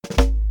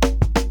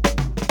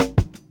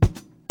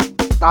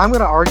I'm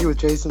going to argue with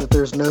Jason that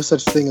there's no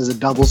such thing as a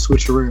double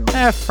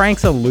switcheroo.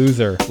 Frank's a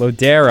loser.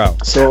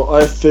 Lodero. So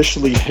I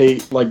officially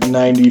hate like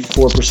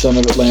 94%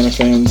 of Atlanta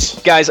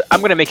fans. Guys, I'm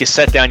going to make you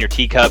set down your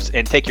teacups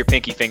and take your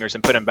pinky fingers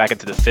and put them back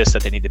into the fist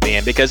that they need to be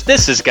in, because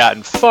this has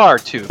gotten far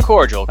too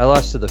cordial. I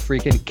lost to the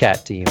freaking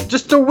cat team.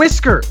 Just a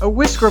whisker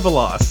of a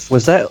loss.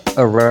 Was that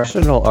a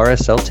rational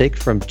RSL take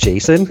from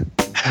Jason?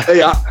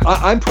 Hey,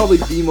 I'm probably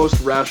the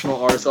most rational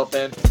RSL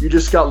fan. You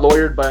just got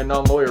lawyered by a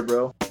non-lawyer,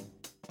 bro.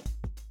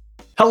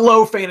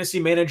 Hello, fantasy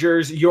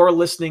managers. You're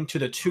listening to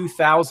the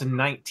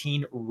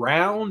 2019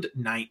 Round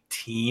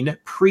 19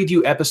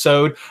 preview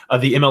episode of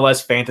the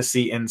MLS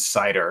Fantasy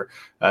Insider.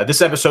 This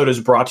episode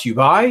is brought to you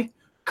by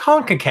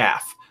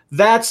CONCACAF.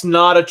 That's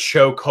not a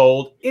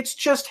chokehold. It's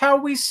just how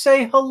we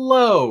say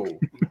hello.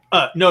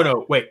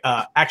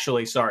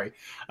 Actually, sorry.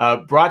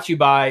 Brought to you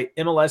by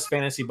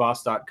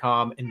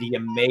MLSFantasyBoss.com and the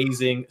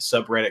amazing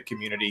subreddit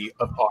community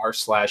of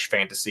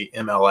r/fantasy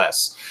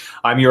MLS.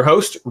 I'm your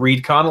host,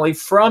 Reed Connolly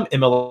from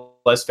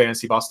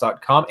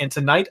MLSFantasyBoss.com, and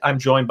tonight I'm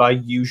joined by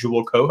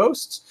usual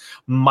co-hosts,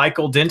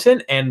 Michael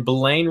Denton and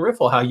Blaine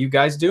Riffle. How you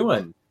guys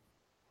doing?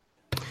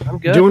 I'm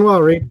good. Doing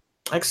well, Reed.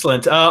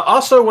 Excellent.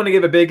 Also want to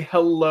give a big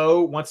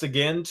hello once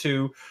again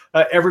to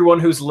everyone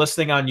who's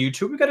listening on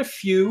YouTube. We've got a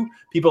few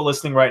people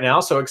listening right now,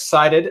 so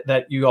excited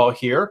that you all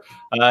here.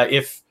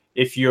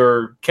 If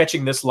you're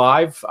catching this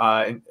live,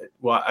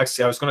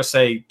 actually, I was going to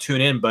say tune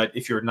in, but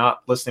if you're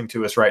not listening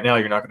to us right now,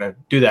 you're not going to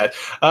do that.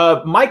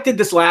 Mike did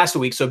this last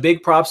week, so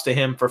big props to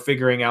him for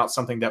figuring out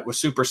something that was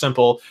super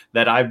simple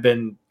that I've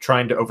been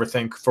trying to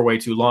overthink for way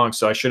too long,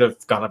 so I should have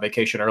gone on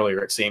vacation earlier,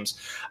 it seems.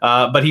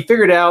 But he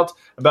figured out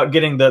about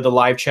getting the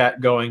live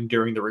chat going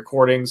during the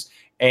recordings,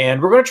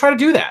 and we're going to try to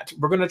do that.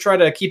 We're going to try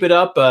to keep it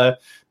up.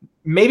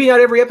 Maybe not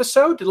every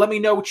episode. Let me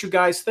know what you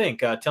guys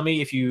think. Tell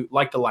me if you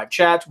like the live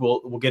chat. We'll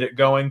get it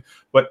going.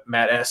 What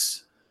Matt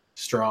S.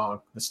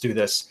 Strong. Let's do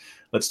this.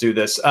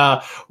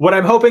 What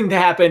I'm hoping to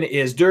happen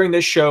is during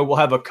this show, we'll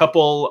have a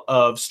couple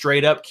of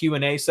straight up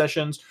Q&A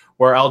sessions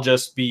where I'll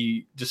just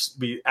be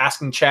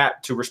asking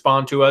chat to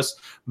respond to us.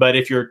 But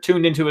if you're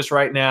tuned into us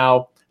right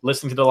now,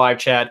 listening to the live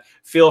chat,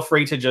 feel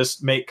free to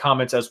just make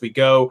comments as we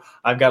go.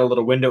 I've got a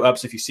little window up,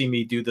 so if you see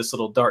me do this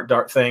little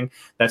dart thing,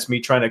 that's me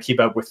trying to keep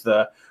up with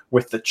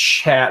the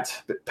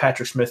chat.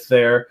 Patrick Smith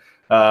there.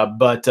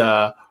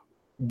 But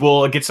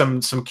we'll get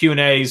some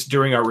Q&As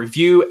during our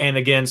review, and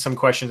again, some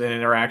questions and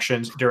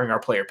interactions during our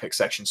player pick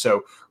section.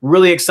 So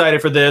really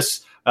excited for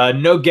this.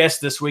 No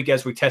guest this week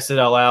as we test it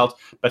all out,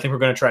 but I think we're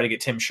going to try to get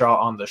Tim Shaw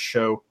on the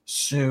show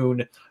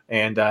soon,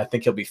 and I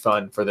think he'll be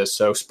fun for this.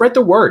 So spread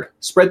the word.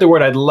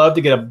 I'd love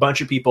to get a bunch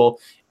of people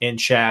in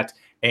chat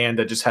and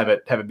just have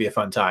it be a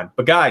fun time.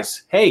 But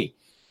guys, hey,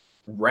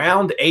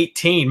 round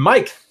 18.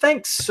 Mike,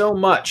 thanks so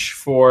much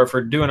for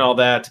doing all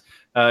that,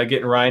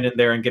 getting Ryan in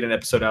there and getting an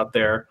episode out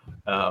there.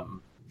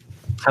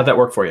 How'd that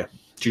work for you?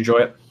 Did you enjoy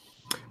it?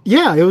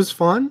 Yeah, it was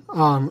fun.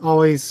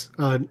 Always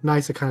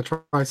nice to kind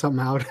of try something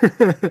out.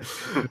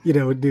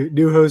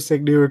 New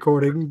hosting, new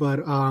recording.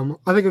 But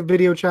I think a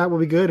video chat will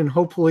be good. And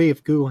hopefully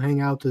if Google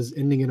Hangouts is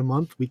ending in a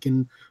month, we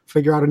can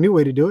figure out a new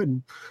way to do it.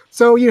 And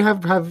so you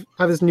have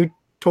this new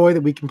toy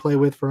that we can play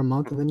with for a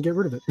month and then get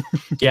rid of it.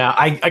 Yeah,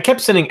 I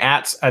kept sending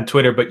ats on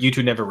Twitter, but you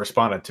two never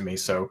responded to me.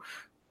 So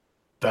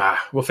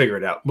we'll figure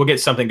it out. We'll get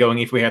something going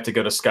if we have to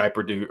go to Skype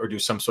or do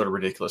some sort of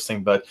ridiculous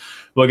thing, but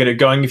we'll get it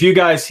going. If you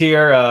guys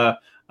here,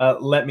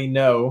 let me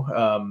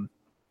know.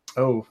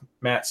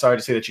 Matt, sorry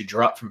to say that you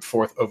dropped from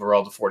 4th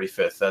overall to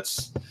 45th.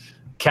 That's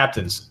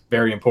captains,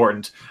 very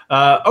important.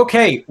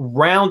 Okay,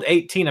 round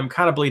 18. I'm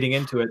kind of bleeding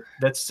into it.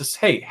 That's just,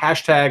 hey,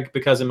 hashtag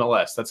because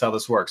MLS. That's how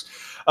this works.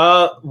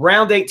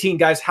 Round 18,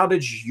 guys, how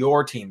did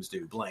your teams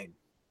do, Blaine?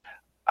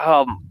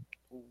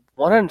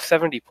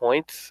 170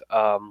 points.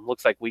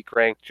 Looks like weak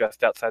ranked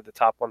just outside the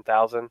top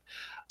 1,000.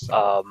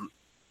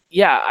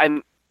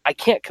 I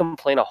can't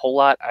complain a whole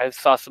lot. I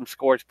saw some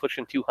scores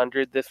pushing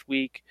 200 this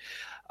week.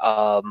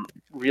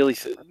 Really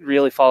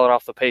falling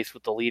off the pace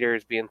with the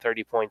leaders being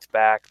 30 points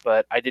back.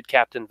 But I did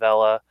captain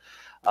Vela.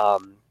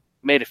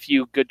 Made a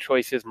few good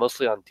choices,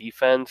 mostly on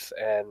defense,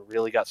 and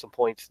really got some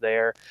points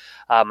there.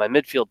 My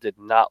midfield did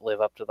not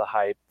live up to the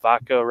hype.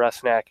 Vako,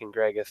 Rusnak, and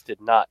Gregus did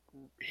not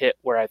hit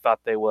where I thought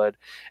they would.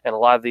 And a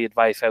lot of the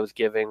advice I was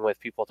giving with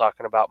people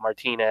talking about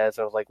Martinez,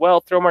 I was like, well,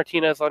 throw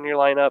Martinez on your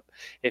lineup.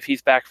 If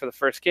he's back for the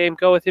first game,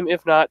 go with him.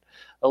 If not,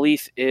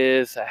 Elise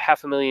is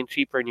 $500,000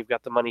 cheaper, and you've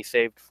got the money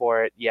saved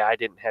for it. Yeah, I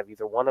didn't have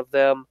either one of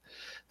them,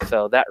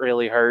 so that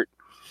really hurt.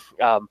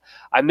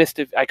 I missed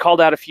it. I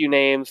called out a few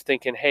names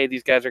thinking, hey,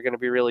 these guys are going to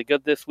be really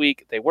good this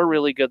week. They were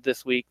really good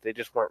this week. They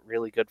just weren't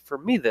really good for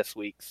me this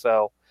week.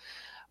 So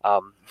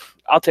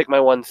I'll take my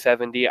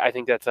 170. I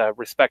think that's a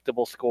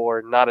respectable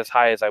score. Not as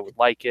high as I would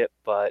like it,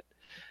 but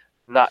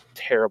not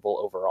terrible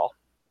overall.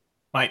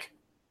 Mike?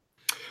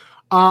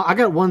 I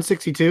got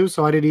 162,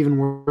 so I did even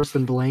worse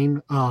than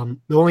Blaine. The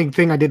only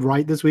thing I did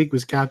right this week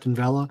was Captain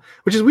Vela,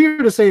 which is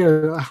weird to say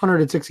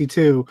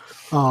 162.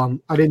 I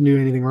didn't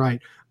do anything right.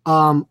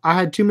 I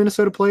had 2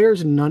 Minnesota players,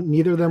 and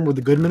neither of them were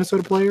the good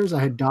Minnesota players. I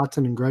had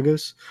Dotson and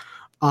Gregus.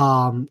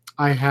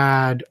 I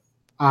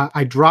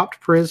I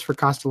dropped Priz for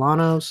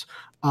Castellanos.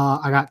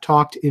 I got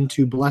talked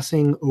into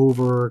Blessing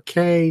over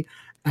K,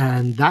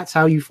 and that's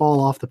how you fall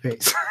off the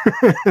pace.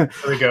 There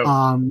we go.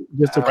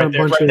 Just a right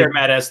bunch there, of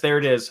Matt S. There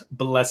it is.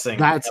 Blessing.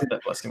 That's How'd it.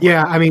 that Blessing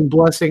yeah. work? I mean,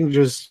 Blessing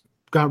just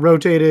got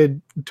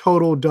rotated,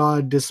 total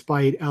dud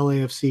despite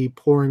LAFC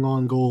pouring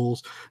on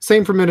goals.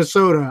 Same for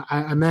Minnesota.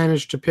 I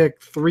managed to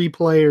pick three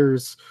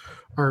players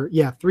from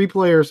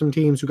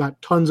teams who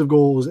got tons of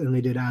goals and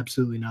they did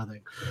absolutely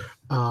nothing.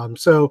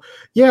 So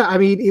yeah, I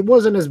mean, it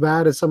wasn't as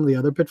bad as some of the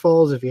other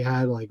pitfalls if you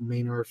had like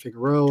Maynard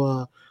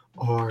Figueroa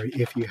or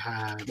if you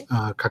had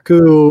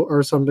Kaku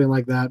or something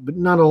like that, but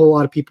not a whole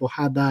lot of people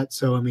had that.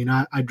 So, I mean,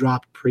 I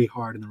dropped pretty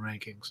hard in the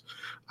rankings.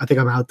 I think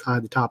I'm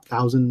outside the top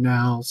 1,000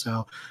 now,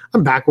 so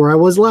I'm back where I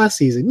was last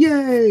season.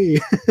 Yay!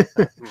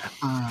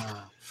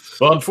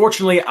 Well,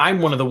 unfortunately, I'm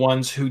one of the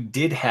ones who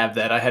did have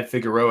that. I had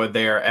Figueroa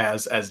there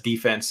as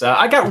defense.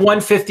 I got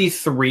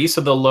 153,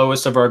 so the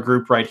lowest of our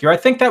group right here. I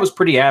think that was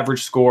pretty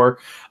average score,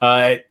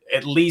 at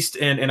least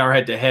in our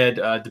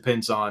head-to-head.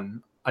 Depends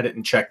on. I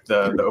didn't check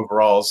the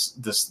overalls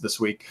this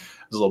week.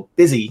 I was a little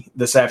busy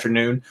this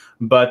afternoon,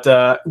 but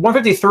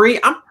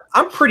 153.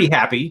 I'm pretty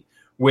happy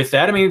with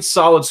that. I mean, it's a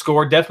solid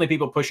score. Definitely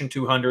people pushing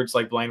 200s,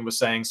 like Blaine was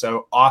saying.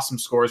 So awesome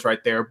scores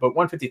right there. But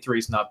 153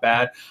 is not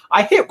bad.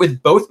 I hit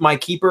with both my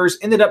keepers.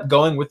 Ended up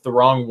going with the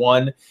wrong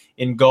one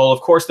in goal.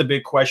 Of course, the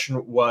big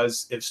question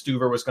was if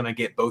Stuver was going to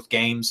get both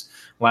games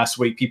last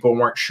week. People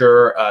weren't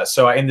sure.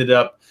 So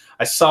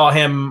I saw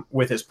him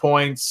with his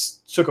points,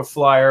 took a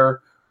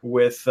flyer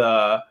with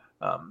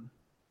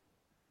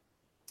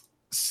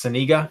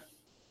Saniga.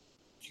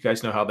 You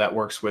guys know how that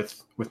works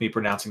with me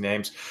pronouncing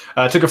names.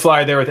 Took a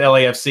flyer there with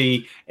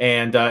LAFC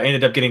and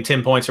ended up getting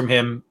 10 points from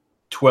him,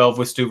 12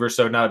 with Stuver,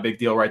 so not a big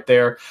deal right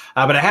there.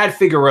 But I had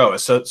Figueroa,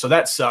 so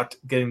that sucked,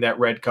 getting that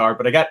red card.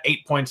 But I got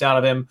 8 points out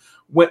of him,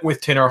 went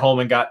with Tanner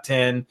Holman, got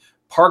 10.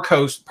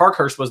 Parkhurst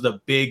was the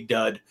big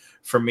dud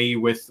for me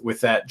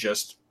with that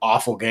just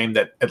awful game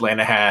that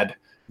Atlanta had.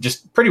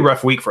 Just pretty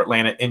rough week for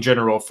Atlanta in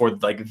general for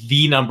like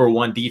the number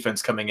one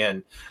defense coming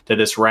in to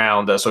this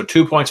round. So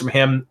 2 points from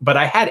him, but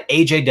I had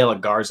AJ De La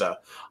Garza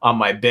on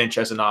my bench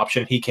as an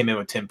option. He came in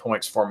with 10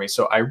 points for me.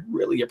 So I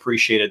really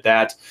appreciated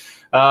that.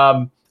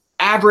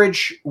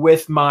 Average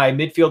with my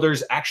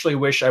midfielders. Actually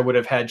wish I would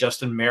have had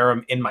Justin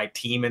Merrim in my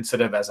team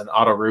instead of as an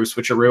auto-roo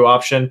switcheroo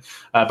option.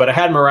 But I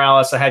had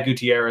Morales, I had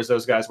Gutierrez.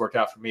 Those guys worked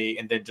out for me.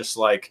 And then just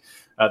like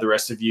the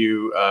rest of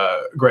you,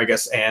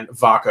 Gregus and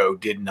Vaco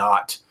did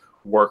not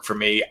work for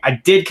me. I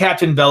did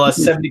Captain Vela,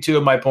 72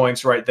 of my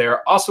points right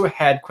there. Also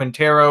had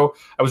Quintero.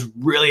 I was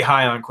really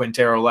high on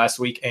Quintero last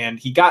week, and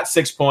he got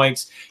 6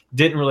 points.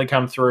 Didn't really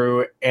come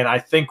through, and I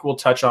think we'll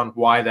touch on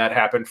why that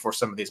happened for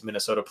some of these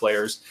Minnesota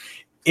players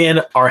in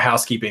our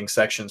housekeeping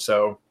section.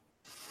 So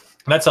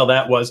that's how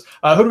that was.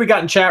 Who do we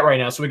got in chat right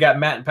now? So we got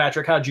Matt and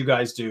Patrick. How'd you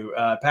guys do?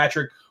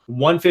 Patrick,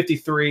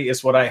 153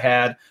 is what I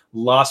had.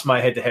 Lost my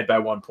head-to-head by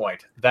 1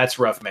 point. That's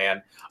rough,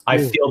 man. I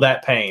feel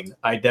that pain.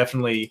 I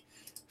definitely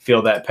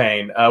feel that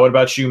pain. What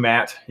about you,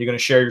 Matt? You going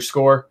to share your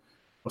score?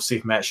 We'll see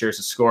if Matt shares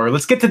his score.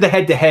 Let's get to the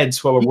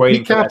head-to-heads while we're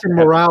waiting for Captain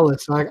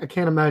Morales. I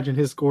can't imagine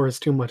his score is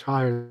too much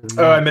higher than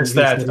that. Oh, I missed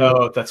that.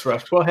 Oh, that's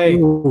rough. Well, hey,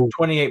 Ooh.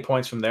 28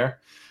 points from there.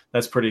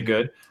 That's pretty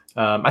good.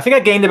 I think I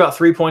gained about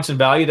 3 points in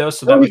value, though,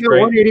 so that was got great.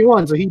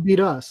 181, so he beat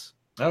us.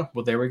 Oh,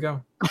 well, there we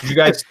go. Did you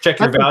guys check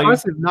your That's value?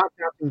 impressive, not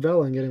Captain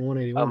Vela and getting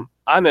 181.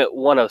 I'm at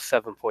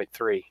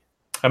 107.3.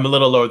 I'm a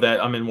little lower than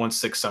that. I'm in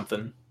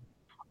 1.6-something.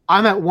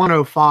 I'm at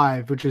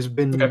 105, which has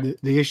been Okay.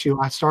 the issue.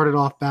 I started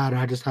off bad,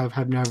 and I just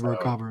have never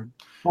recovered.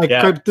 Like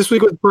Yeah. This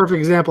week was a perfect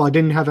example. I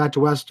didn't have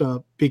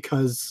Atuesta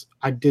because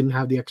I didn't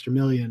have the extra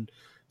million,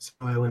 so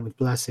I went with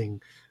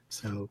Blessing.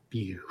 So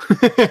you.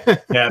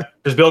 Yeah,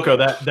 because Bilko,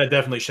 that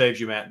definitely shaves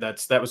you, Matt.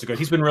 That was a good.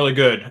 He's been really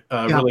good.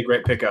 Really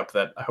great pickup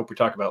that I hope we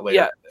talk about later.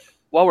 Yeah.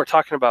 While we're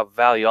talking about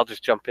value, I'll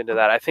just jump into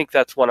that. I think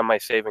that's one of my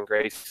saving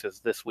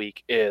graces this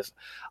week is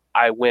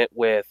I went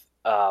with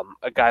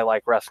a guy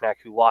like Rusnak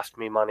who lost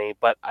me money,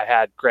 but I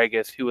had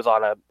Gregus who was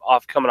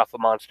coming off a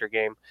monster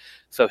game,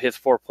 so his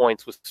 4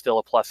 points was still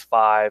a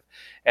 +5,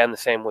 and the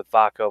same with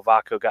Vaco.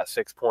 Vaco got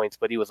 6 points,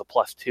 but he was a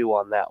 +2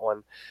 on that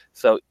one.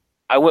 So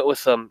I went with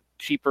some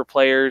cheaper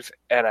players,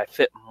 and I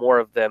fit more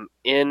of them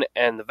in,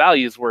 and the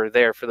values were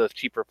there for those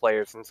cheaper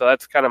players, and so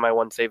that's kind of my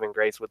one saving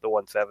grace with the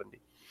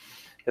 170,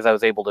 is I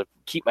was able to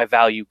keep my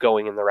value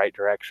going in the right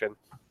direction.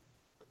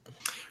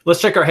 Let's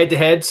check our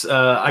head-to-heads.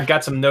 I've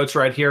got some notes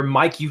right here.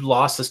 Mike, you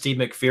lost to Steve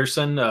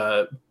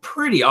McPherson.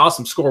 Pretty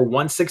awesome score,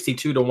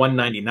 162 to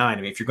 199.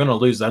 I mean, if you're going to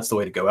lose, that's the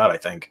way to go out, I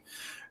think.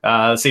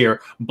 Let's see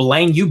here.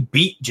 Blaine, you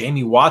beat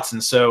Jamie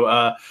Watson.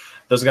 So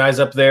those guys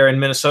up there in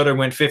Minnesota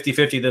went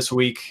 50-50 this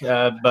week,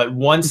 but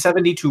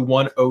 170 to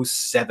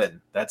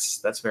 107.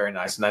 That's very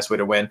nice. A nice way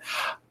to win.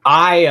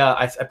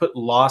 I put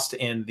lost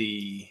in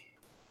the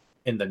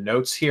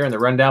notes here in the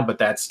rundown, but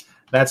that's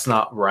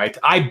not right.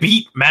 I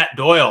beat Matt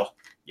Doyle.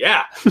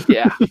 Yeah.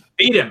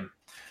 Beat him.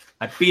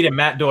 I beat him,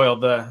 Matt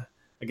Doyle.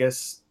 I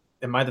guess,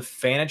 am I the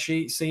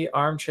fantasy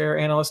armchair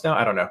analyst now?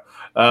 I don't know.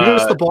 You're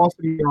just the boss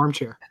of the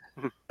armchair.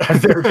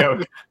 There we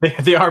go.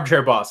 The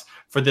armchair boss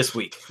for this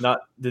week.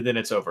 Not then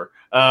it's over.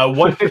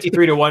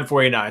 153 to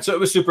 149. So it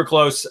was super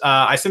close.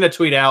 I sent a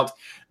tweet out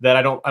that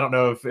I don't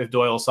know if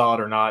Doyle saw it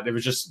or not. It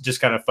was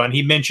just kind of fun.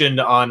 He mentioned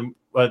on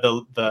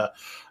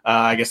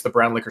I guess the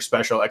Brown Liquor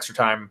Special Extra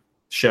Time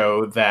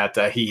show that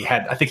I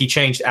think he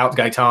changed out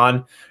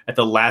Gaitan at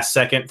the last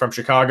second from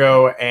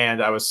Chicago,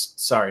 and I was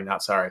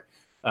not sorry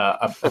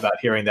about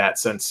hearing that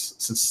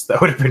since that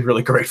would have been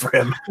really great for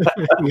him.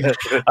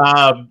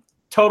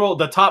 Total,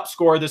 the top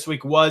score this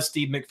week was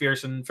Steve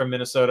McPherson from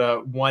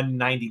Minnesota,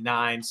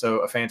 199. So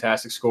a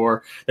fantastic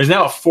score. There's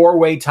now a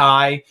 4-way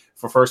tie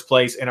for first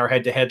place in our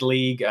head-to-head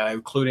league,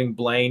 including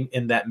Blaine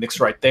in that mix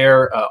right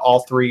there. All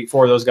 4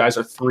 of those guys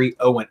are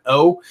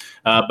 3-0-0.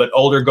 But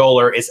Older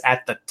Goaler is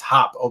at the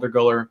top. Older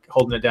Goaler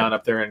holding it down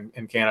up there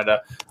in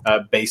Canada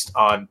based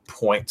on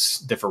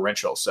points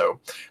differential. So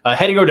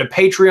heading over to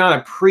Patreon,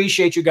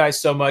 appreciate you guys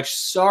so much.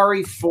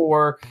 Sorry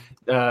for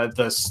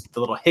the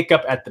little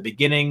hiccup at the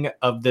beginning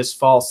of this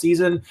fall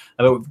season.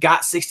 We've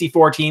got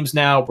 64 teams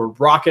now. We're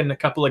rocking a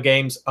couple of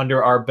games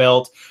under our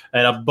belt,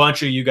 and a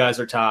bunch of you guys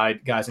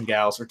and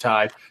gals are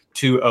tied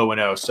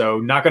 2-0-0. So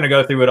not going to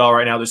go through it all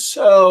right now. There's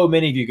so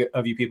many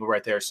of you people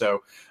right there.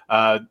 So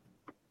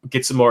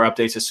get some more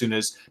updates as soon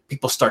as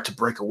people start to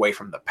break away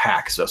from the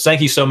pack. So thank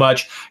you so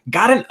much.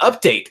 Got an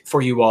update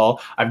for you all.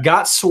 I've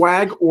got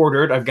swag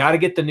ordered. I've got to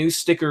get the new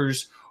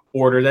stickers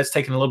order. That's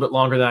taken a little bit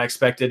longer than I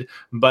expected,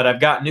 but I've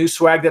got new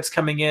swag that's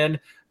coming in.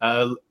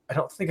 I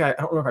don't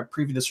know if I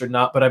previewed this or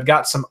not, but I've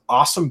got some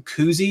awesome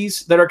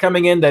koozies that are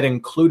coming in that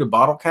include a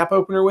bottle cap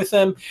opener with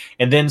them,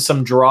 and then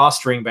some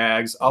drawstring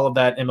bags. All of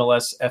that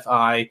MLS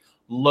FI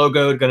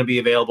logo going to be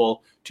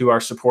available to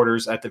our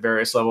supporters at the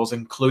various levels,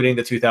 including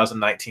the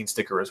 2019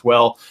 sticker as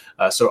well.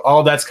 So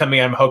all that's coming.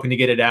 I'm hoping to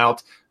get it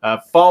out.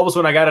 Fall was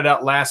when I got it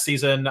out last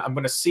season. I'm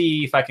going to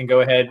see if I can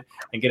go ahead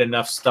and get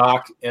enough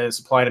stock and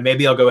supply, and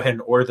maybe I'll go ahead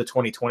and order the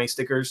 2020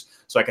 stickers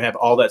so I can have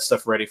all that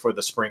stuff ready for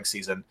the spring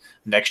season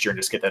next year and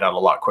just get that out a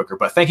lot quicker.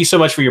 But thank you so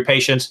much for your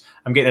patience.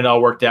 I'm getting it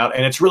all worked out,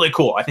 and it's really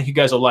cool. I think you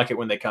guys will like it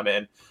when they come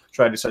in.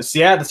 Try to decide.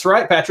 Yeah, that's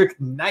right,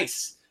 Patrick.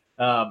 Nice.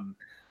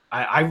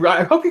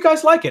 I hope you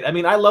guys like it. I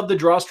mean, I love the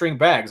drawstring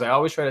bags. I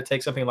always try to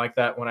take something like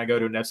that when I go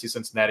to an FC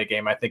Cincinnati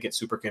game. I think it's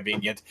super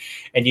convenient.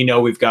 And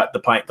we've got the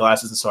pint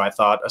glasses, and so I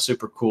thought a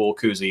super cool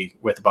koozie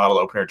with a bottle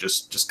opener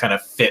just kind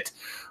of fit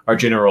our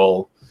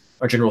general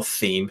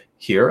theme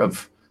here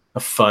of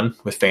fun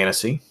with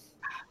fantasy.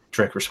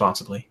 Drink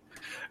responsibly.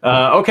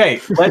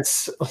 Okay,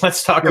 let's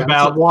talk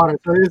about water.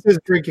 So this is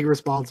drinking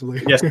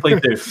responsibly. Yes,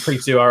 please do.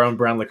 Please do our own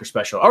Brown Liquor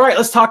Special. All right,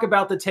 let's talk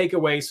about the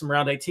takeaways from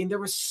round 18. There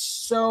was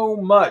so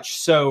much.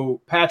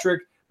 So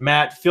Patrick,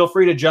 Matt, feel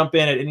free to jump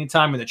in at any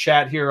time in the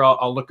chat here.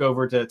 I'll look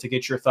over to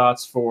get your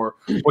thoughts for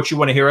what you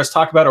want to hear us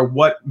talk about, or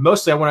what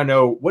mostly I want to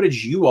know, what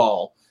did you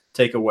all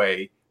take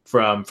away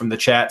from the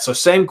chat? So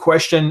same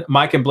question,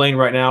 Mike and Blaine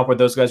right now, where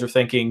those guys are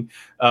thinking,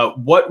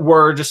 what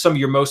were just some of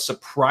your most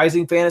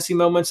surprising fantasy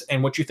moments,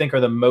 and what you think are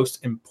the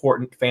most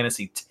important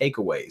fantasy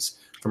takeaways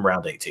from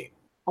round 18?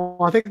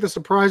 I think the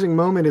surprising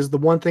moment is the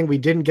one thing we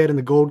didn't get in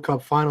the Gold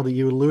Cup final that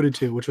you alluded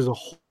to, which was a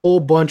whole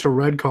bunch of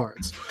red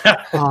cards.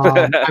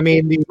 I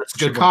mean, the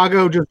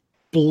Chicago just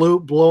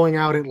blowing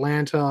out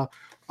Atlanta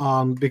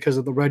because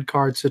of the red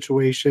card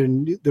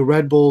situation. The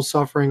Red Bulls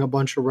suffering a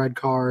bunch of red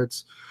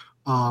cards.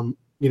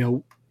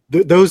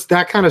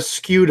 That kind of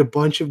skewed a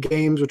bunch of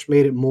games, which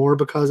made it more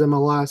because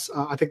MLS.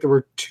 I think there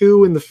were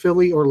 2 in the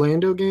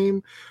Philly-Orlando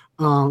game.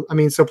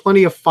 So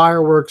plenty of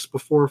fireworks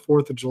before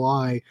 4th of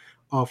July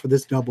for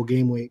this double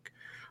game week.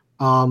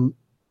 I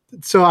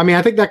think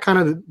that kind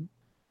of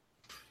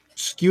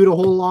skewed a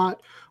whole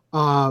lot.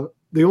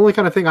 The only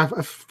kind of thing I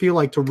feel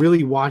like to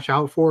really watch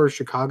out for is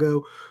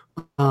Chicago.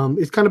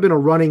 It's kind of been a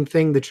running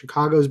thing that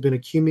Chicago's been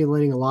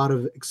accumulating a lot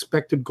of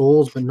expected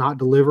goals but not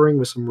delivering,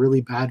 with some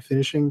really bad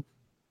finishing.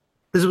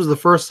 This was the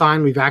first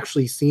sign we've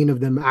actually seen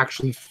of them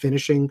actually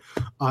finishing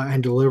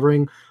and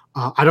delivering.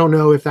 I don't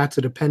know if that's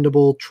a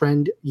dependable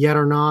trend yet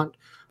or not,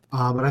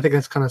 but I think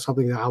that's kind of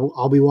something that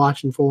I'll be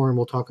watching for, and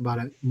we'll talk about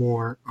it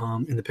more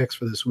in the picks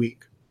for this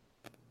week.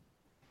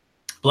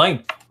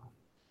 Blaine.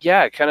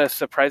 Yeah, kind of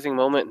surprising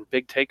moment and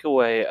big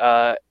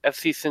takeaway.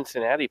 FC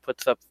Cincinnati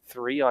puts up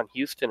 3 on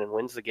Houston and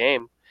wins the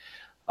game.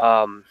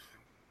 I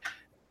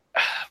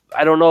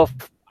don't know if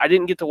I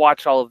didn't get to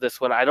watch all of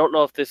this one. I don't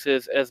know if this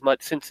is as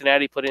much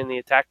Cincinnati putting the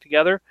attack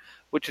together,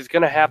 which is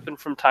going to happen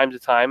from time to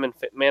time, and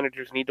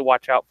managers need to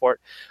watch out for it,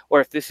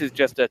 or if this is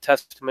just a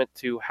testament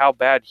to how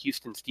bad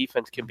Houston's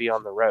defense can be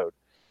on the road.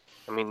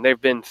 I mean, they've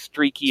been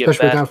streaky,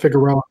 especially without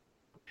Figueroa.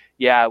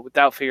 Yeah,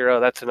 without Figueroa,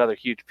 that's another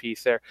huge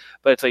piece there.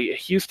 But it's like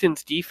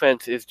Houston's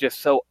defense is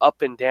just so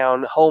up and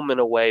down, home and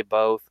away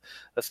both,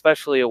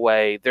 especially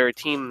away. They're a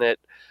team that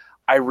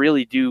I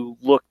really do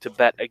look to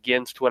bet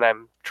against when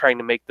I'm trying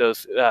to make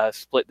those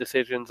split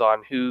decisions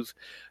on who's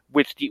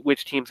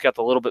which team's got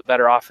the little bit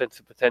better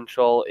offensive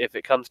potential. If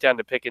it comes down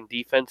to picking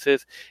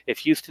defenses, if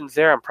Houston's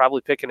there, I'm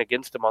probably picking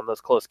against them on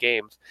those close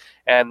games.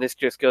 And this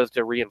just goes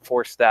to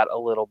reinforce that a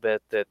little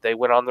bit, that they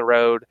went on the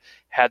road,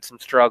 had some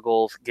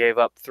struggles, gave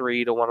up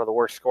 3 to one of the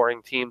worst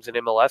scoring teams in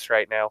MLS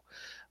right now.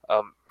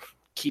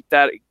 Keep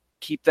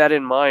that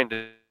in mind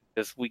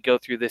as we go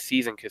through this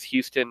season, because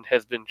Houston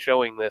has been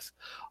showing this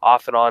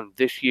off and on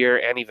this year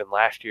and even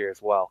last year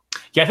as well.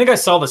 Yeah, I think I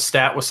saw the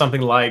stat was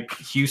something like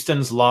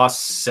Houston's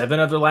lost 7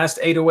 of their last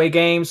 8 away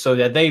games, so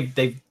that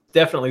they've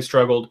definitely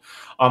struggled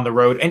on the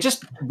road, and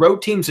just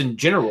road teams in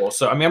general.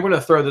 So, I mean, I'm going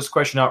to throw this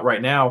question out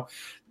right now.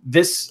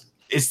 Is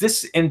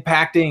this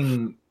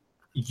impacting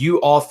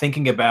you all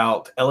thinking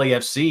about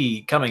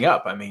LAFC coming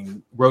up? I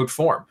mean, road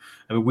form.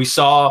 I mean, we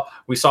saw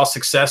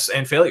success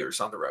and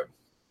failures on the road.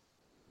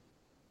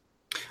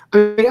 I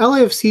mean,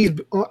 LAFC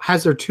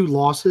has their 2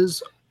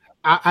 losses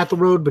at the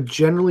road, but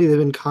generally they've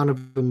been kind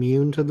of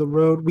immune to the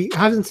road. We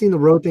haven't seen the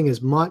road thing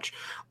as much.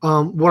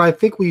 What I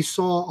think we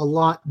saw a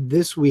lot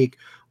this week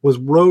was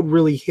road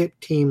really hit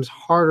teams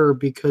harder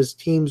because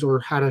teams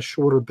had a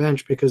shorter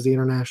bench because the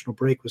international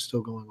break was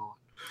still going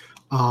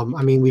on.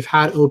 I mean, we've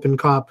had Open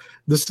Cup.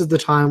 This is the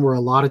time where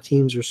a lot of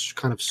teams are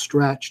kind of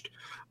stretched.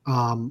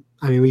 I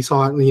mean, we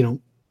saw it,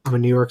 I'm a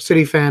New York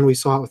City fan. We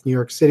saw it with New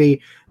York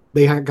City.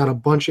 They got a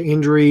bunch of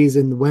injuries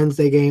in the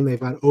Wednesday game. They've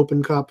got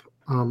Open Cup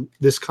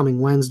this coming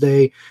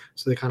Wednesday,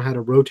 so they kind of had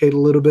to rotate a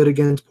little bit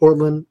against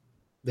Portland.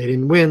 They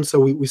didn't win, so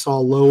we saw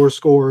lower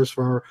scores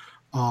for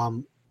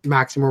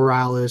Maxi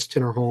Morales,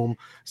 Tinnerholm,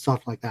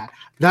 stuff like that.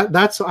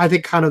 That's I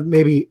think kind of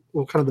maybe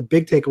kind of the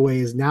big takeaway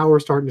is now we're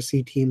starting to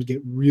see teams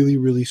get really,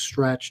 really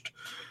stretched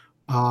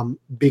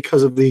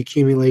because of the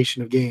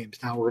accumulation of games.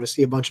 Now we're going to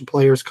see a bunch of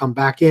players come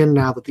back in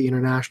now that the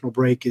international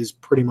break is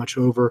pretty much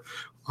over.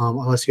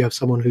 Unless you have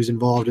someone who's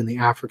involved in the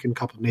African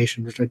Cup of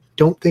Nations, which I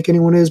don't think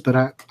anyone is, but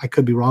I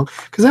could be wrong,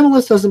 because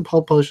MLS doesn't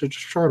publish a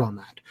chart on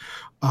that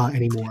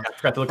anymore. I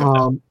forgot to look at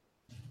that.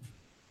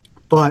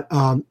 But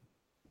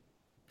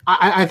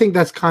I think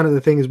that's kind of the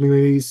thing, is we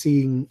may be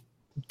seeing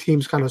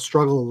teams kind of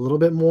struggle a little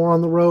bit more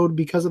on the road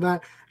because of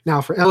that.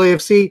 Now for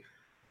LAFC,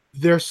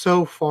 they're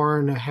so far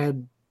and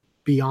ahead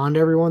beyond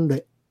everyone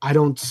that I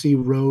don't see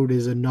road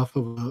as enough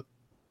of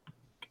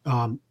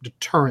a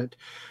deterrent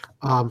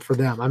for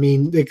them. I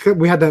mean,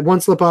 we had that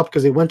one slip up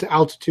because they went to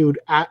altitude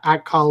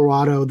at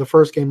Colorado the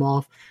first game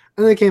off,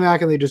 and they came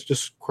back and they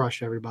just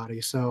crushed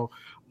everybody. So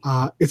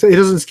it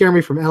doesn't scare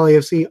me from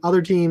LAFC.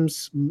 Other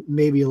teams,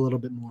 maybe a little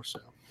bit more so.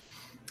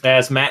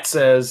 As Matt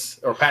says,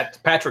 or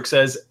Patrick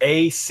says,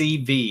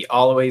 ACV,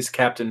 always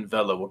Captain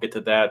Vela. We'll get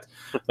to that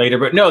later.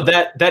 But no,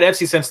 that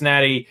FC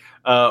Cincinnati,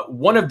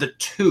 one of the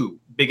 2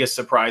 biggest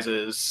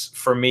surprises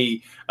for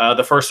me.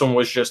 The first one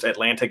was just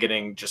Atlanta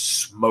getting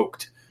just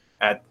smoked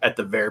at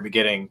the very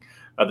beginning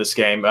of this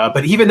game.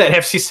 But even that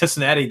FC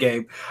Cincinnati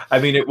game, I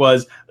mean, it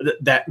was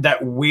that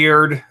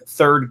weird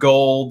third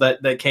goal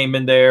that came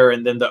in there,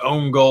 and then the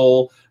own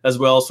goal as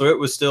well. So it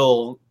was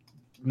still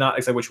not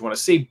exactly what you want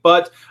to see.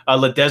 But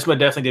Ledesma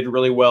definitely did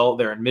really well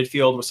there in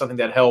midfield, was something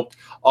that helped.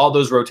 All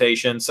those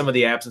rotations, some of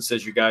the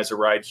absences, you guys are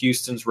right.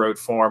 Houston's road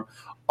form,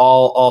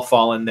 all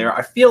fall in there.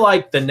 I feel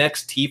like the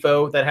next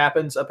TIFO that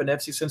happens up in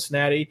FC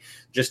Cincinnati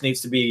just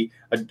needs to be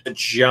a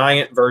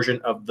giant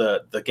version of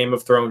the Game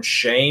of Thrones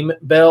shame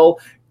bell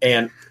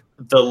and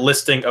the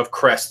listing of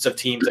crests of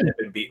teams that have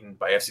been beaten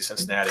by FC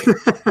Cincinnati.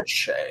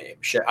 Shame.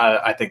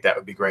 I think that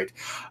would be great.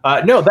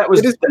 No, that was.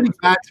 It is pretty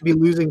bad to be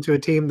losing to a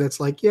team that's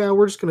like, yeah,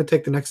 we're just going to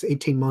take the next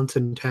 18 months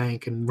and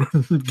tank and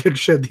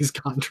shed these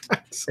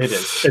contracts. It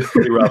is. It's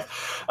pretty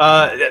rough.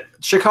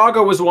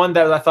 Chicago was one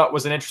that I thought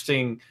was an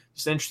interesting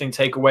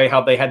takeaway.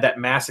 How they had that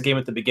massive game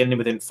at the beginning,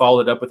 but then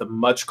followed it up with a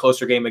much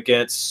closer game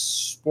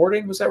against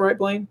Sporting. Was that right,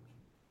 Blaine?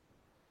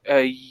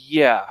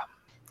 Yeah.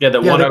 Yeah, the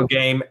 1-0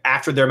 game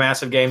after their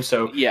massive game.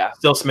 So yeah,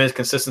 still some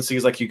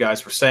inconsistencies, like you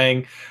guys were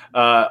saying.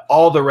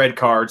 All the red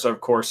cards,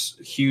 of course,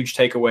 huge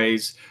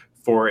takeaways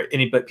for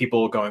any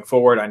people going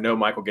forward. I know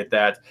Mike will get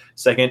that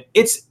second.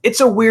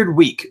 It's a weird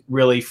week,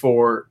 really,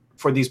 for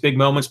these big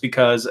moments,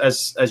 because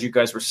as you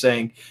guys were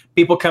saying,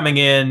 people coming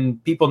in,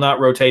 people not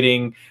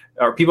rotating,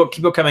 or people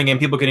coming in,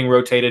 people getting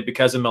rotated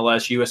because of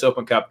MLS, US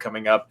Open Cup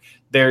coming up.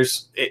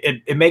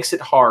 It makes it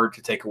hard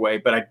to take away,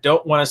 but I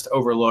don't want us to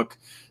overlook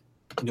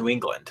New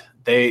England.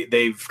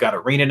 They've got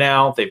Arena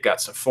now. They've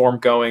got some form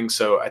going.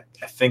 So I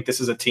think this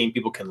is a team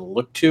people can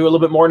look to a little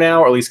bit more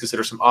now, or at least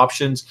consider some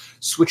options.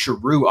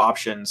 Switcheroo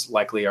options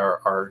likely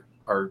are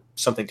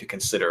something to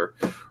consider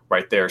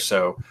right there.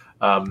 So,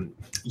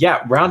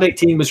 yeah, round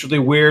 18 was really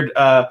weird.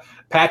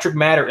 Patrick,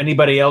 Matt, or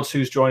anybody else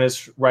who's joined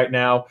us right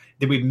now,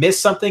 did we miss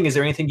something? Is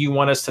there anything you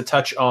want us to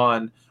touch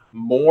on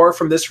more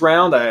from this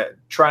round?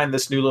 Trying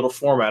this new little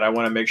format, I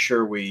want to make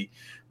sure we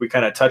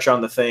kind of touch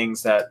on the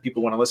things that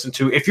people want to listen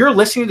to. If you're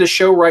listening to the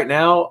show right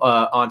now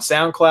on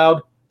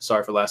SoundCloud,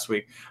 sorry for last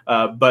week,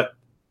 but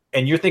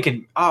and you're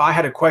thinking, oh, I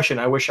had a question.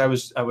 I wish I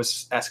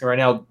was asking right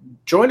now.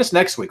 Join us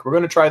next week. We're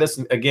going to try this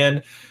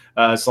again,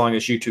 as long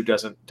as YouTube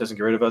doesn't get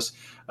rid of us.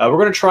 We're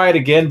going to try it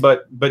again,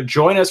 but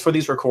join us for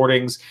these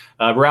recordings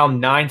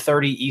around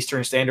 9:30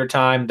 Eastern Standard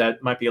Time.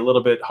 That might be a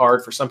little bit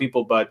hard for some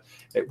people, but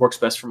it works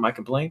best for Mike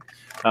and Blaine.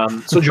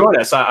 So join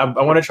us. I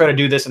want to try to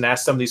do this and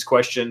ask some of these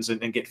questions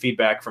and get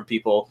feedback from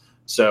people.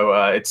 So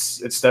it's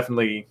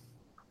definitely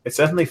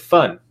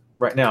fun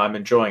right now. I'm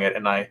enjoying it,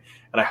 and I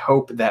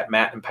hope that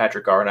Matt and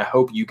Patrick are, and I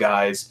hope you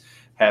guys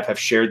have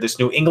shared this.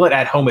 New England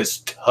at home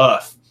is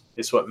tough,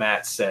 is what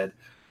Matt said.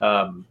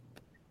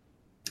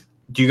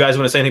 Do you guys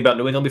want to say anything about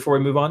New England before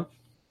we move on?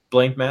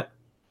 Blaine, Matt,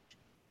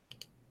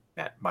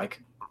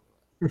 Mike.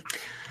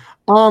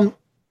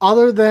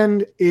 Other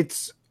than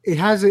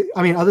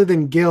other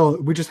than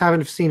Gill, we just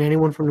haven't seen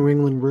anyone from New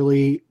England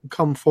really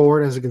come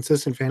forward as a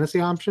consistent fantasy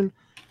option.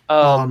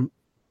 Kind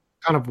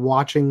of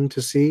watching to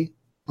see,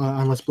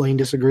 unless Blaine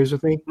disagrees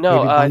with me.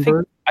 No,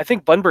 I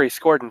think Bunbury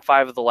scored in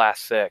 5 of the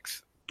last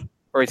 6,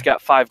 or he's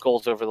got 5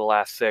 goals over the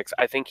last 6.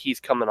 I think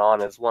he's coming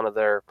on as one of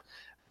their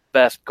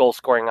best goal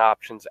scoring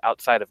options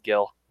outside of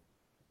Gill.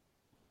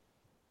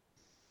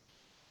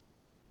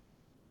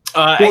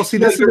 Well, see,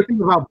 that's the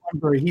thing about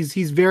Bunbury.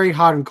 He's very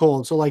hot and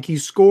cold. So, like, he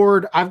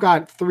scored. I've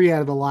got 3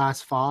 out of the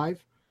last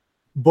 5,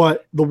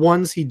 but the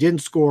ones he didn't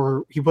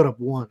score, he put up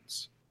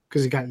ones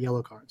because he got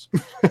yellow cards.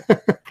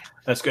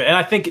 That's good. And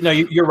I think, no,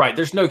 you're right.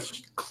 There's no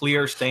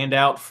clear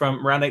standout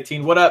from round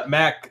 18. What up,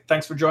 Mac?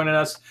 Thanks for joining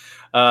us.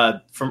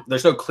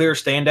 There's no clear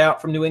standout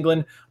from New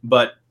England,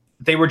 but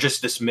they were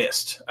just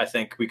dismissed. I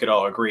think we could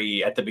all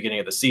agree at the beginning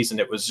of the season.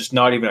 It was just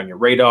not even on your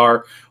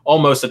radar,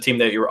 almost a team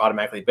that you were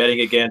automatically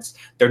betting against.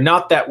 They're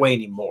not that way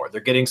anymore. They're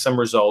getting some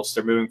results.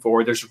 They're moving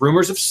forward. There's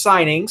rumors of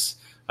signings.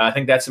 I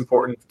think that's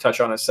important to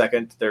touch on a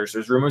second. There's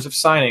rumors of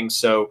signings.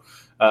 So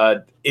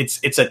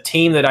it's a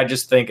team that I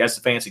just think, as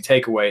the fantasy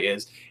takeaway,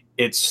 is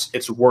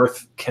it's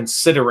worth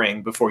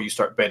considering before you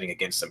start betting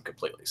against them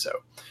completely. So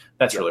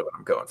that's really what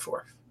I'm going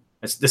for.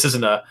 This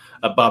isn't a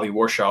Bobby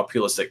Warshaw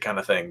Pulisic kind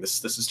of thing.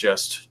 This is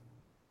just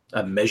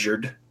a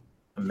measured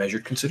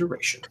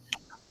consideration.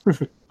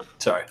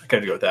 Sorry, I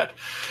gotta go with that.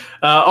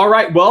 All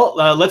right, well,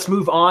 let's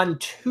move on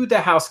to the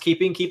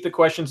housekeeping. Keep the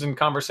questions and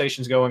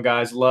conversations going,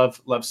 guys. Love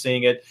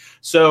seeing it.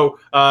 So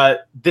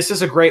this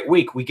is a great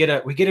week. We get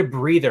a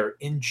breather.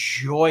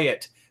 Enjoy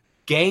it.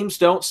 Games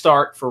don't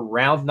start for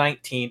round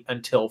 19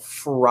 until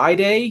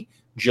Friday,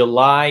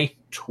 July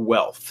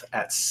 12th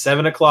at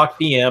 7:00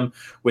 p.m.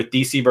 with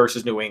DC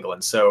versus New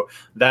England. So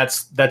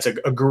that's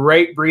a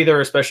great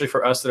breather, especially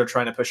for us that are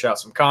trying to push out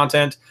some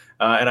content.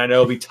 And I know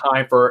it'll be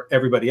time for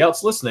everybody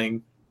else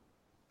listening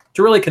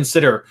to really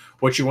consider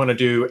what you want to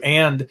do.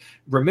 And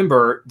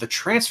remember, the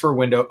transfer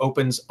window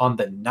opens on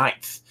the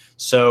 9th.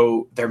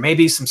 So there may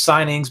be some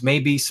signings,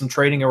 maybe some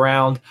trading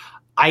around.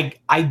 I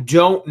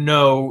don't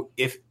know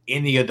if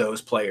any of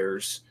those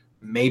players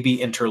may be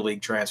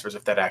interleague transfers,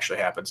 if that actually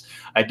happens.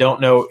 I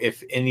don't know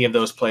if any of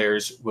those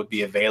players would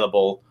be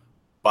available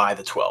by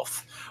the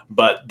 12th,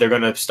 but they're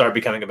going to start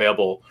becoming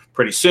available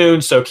pretty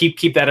soon. So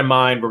keep that in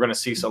mind. We're going to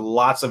see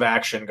lots of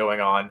action going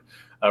on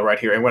right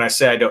here. And when I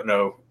say I don't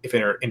know if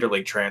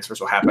interleague transfers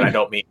will happen, I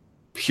don't mean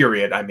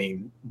period. I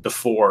mean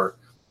before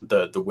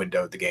the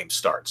window the game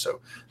starts. So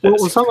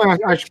something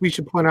we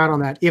should point out on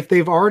that, if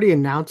they've already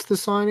announced the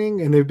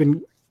signing and they've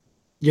been,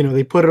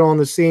 they put it on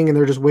the scene and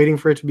they're just waiting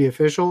for it to be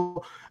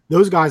official,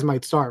 those guys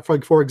might start.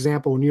 For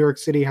example, New York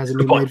City has a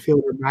new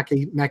midfielder,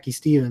 Mackie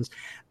Stevens.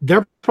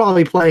 They're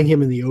probably playing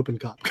him in the Open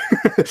Cup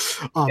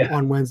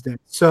on Wednesday.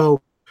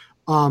 So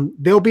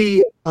they'll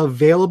be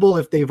available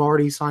if they've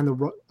already signed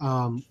the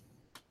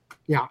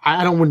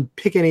I don't want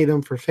to pick any of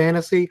them for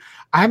fantasy.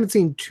 I haven't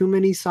seen too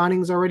many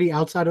signings already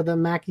outside of the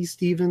Mackie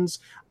Stevens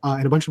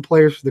and a bunch of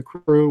players for the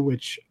Crew,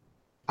 which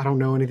I don't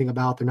know anything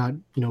about. They're not,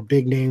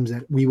 big names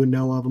that we would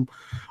know of them.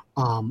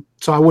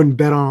 So I wouldn't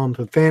bet on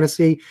them for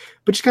fantasy,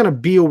 but just kind of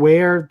be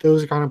aware.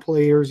 Those are kind of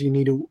players you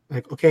need to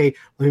okay,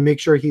 let me make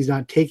sure he's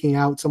not taking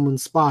out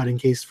someone's spot in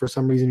case for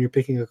some reason you're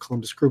picking a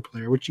Columbus Crew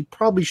player, which you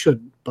probably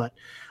shouldn't, but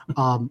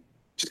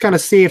just kind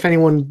of see if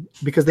anyone,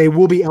 because they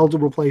will be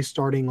eligible to play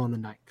starting on the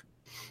 9th.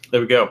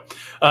 There we go.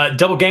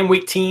 Double game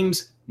week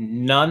teams,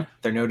 none.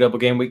 There are no double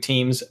game week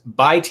teams.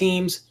 Bye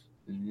teams,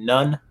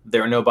 none.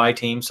 There are no bye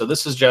teams. So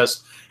this is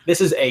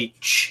a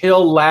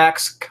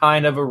chillax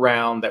kind of a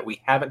round that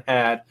we haven't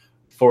had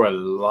for a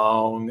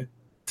long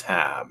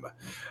time.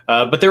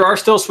 But there are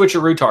still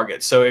switcheroo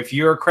targets. So if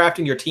you're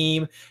crafting your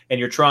team and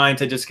you're trying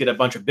to just get a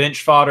bunch of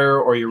bench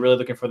fodder, or you're really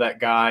looking for that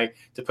guy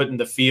to put in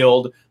the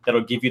field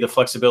that'll give you the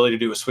flexibility to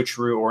do a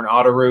switcheroo or an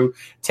autoroo,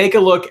 take a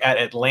look at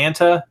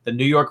Atlanta, the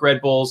New York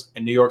Red Bulls,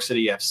 and New York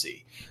City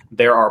FC.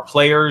 There are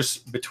players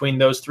between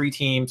those 3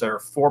 teams that are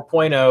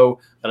 4.0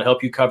 that'll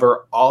help you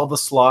cover all the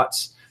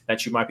slots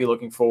that you might be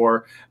looking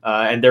for,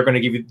 and they're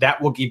going to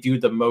that will give you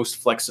the most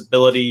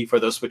flexibility for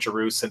those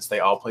switcheroos since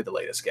they all play the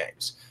latest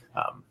games.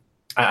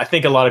 I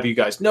think a lot of you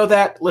guys know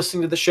that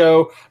listening to the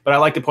show, but I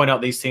like to point out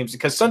these teams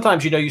because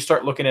sometimes you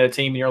start looking at a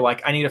team and you're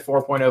like, I need a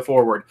 4.0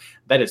 forward.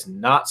 That is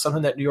not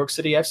something that New York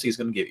City FC is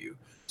going to give you.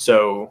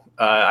 So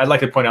I'd like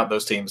to point out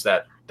those teams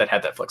that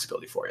had that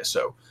flexibility for you.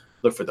 So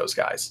look for those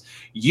guys.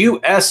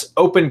 U.S.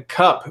 Open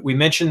Cup. We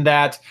mentioned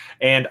that,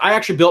 and I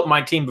actually built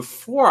my team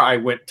before I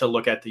went to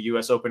look at the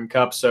U.S. Open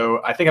Cup. So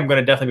I think I'm going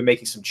to definitely be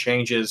making some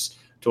changes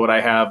to what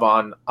I have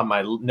on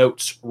my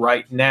notes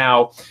right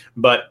now.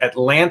 But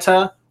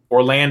Atlanta,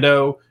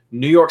 Orlando,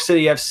 New York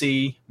City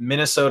FC,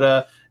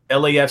 Minnesota,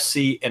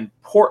 LAFC, and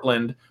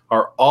Portland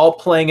are all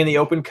playing in the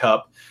Open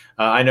Cup.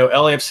 I know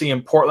LAFC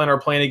and Portland are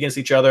playing against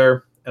each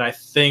other. And I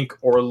think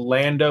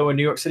Orlando and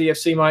New York City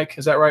FC, Mike,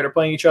 is that right, are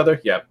playing each other?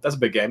 Yeah, that's a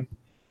big game.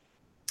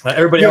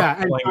 Everybody else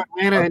and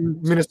Atlanta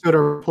and Minnesota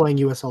are playing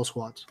USL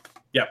squads.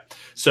 Yeah.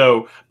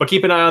 So, but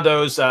keep an eye on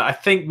those. I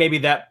think maybe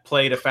that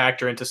played a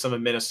factor into some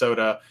of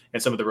Minnesota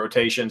and some of the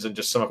rotations and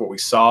just some of what we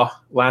saw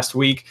last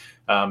week,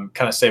 kind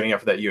of saving up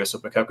for that U.S.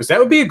 Open Cup, because that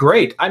would be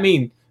great. I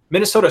mean,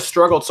 Minnesota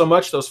struggled so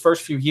much those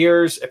first few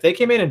years. If they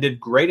came in and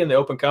did great in the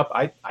Open Cup,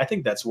 I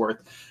think that's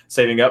worth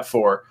saving up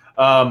for.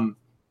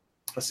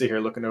 Let's see here,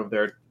 looking over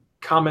their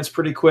comments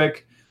pretty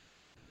quick.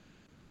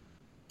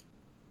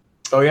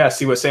 Oh, yeah,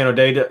 see what San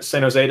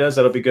Jose does.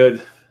 That'll be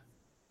good.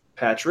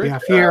 Patrick. Yeah,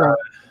 Fierro.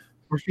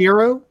 Or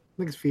Fierro? I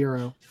think it's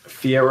Fierro.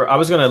 Fierro. I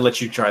was going to let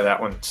you try that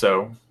one.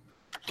 So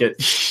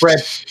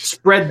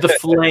spread the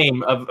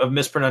flame of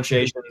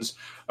mispronunciations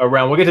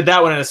around. We'll get to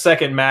that one in a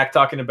second, Mac,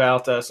 talking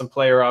about some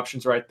player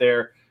options right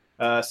there.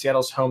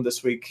 Seattle's home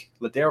this week.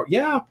 Ladero.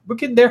 Yeah, we're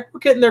getting there.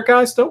 We're getting there,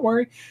 guys. Don't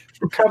worry.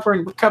 We're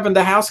covering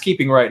the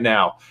housekeeping right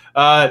now.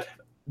 But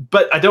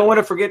I don't want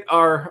to forget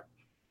our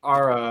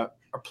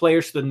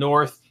players to the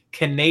north.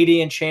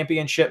 Canadian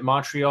Championship,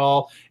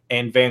 Montreal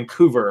and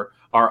Vancouver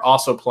are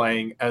also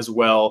playing as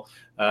well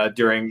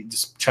during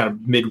this kind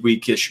of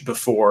midweek-ish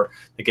before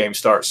the game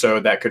starts. So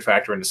that could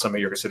factor into some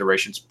of your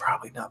considerations.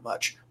 Probably not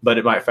much, but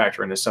it might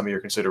factor into some of your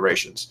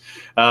considerations.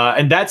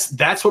 And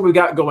that's what we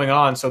got going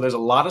on. So there's a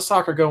lot of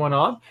soccer going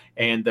on,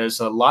 and there's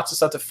lots of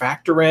stuff to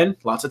factor in,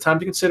 lots of time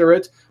to consider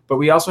it. But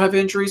we also have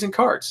injuries and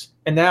cards.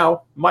 And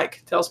now,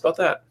 Mike, tell us about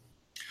that.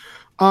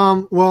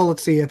 Well,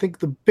 let's see. I think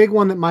the big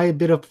one that might have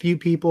been a few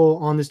people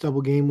on this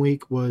double game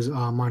week was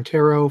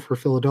Montero for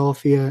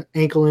Philadelphia.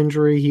 Ankle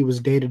injury. He was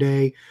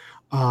day-to-day.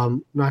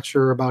 Not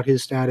sure about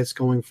his status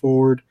going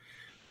forward.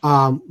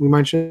 We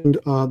mentioned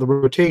the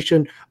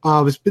rotation.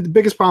 The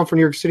biggest problem for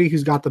New York City,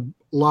 who's got a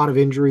lot of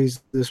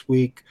injuries this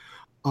week.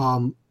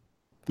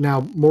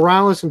 Now,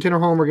 Morales and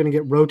Tinnerholm are going to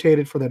get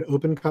rotated for that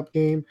Open Cup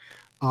game.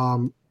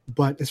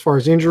 But as far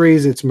as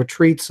injuries, it's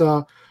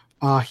Matriza.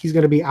 He's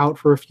going to be out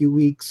for a few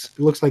weeks.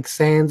 It looks like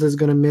Sands is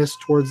going to miss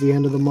towards the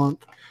end of the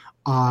month.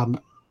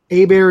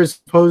 Abear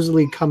is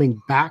supposedly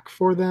coming back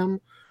for them.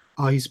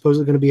 He's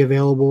supposedly going to be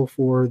available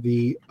for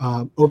the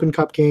Open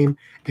Cup game.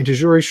 And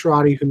Tajuri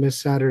Shradi, who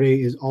missed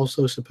Saturday, is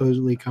also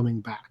supposedly coming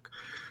back.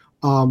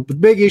 The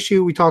big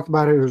issue, we talked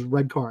about it, is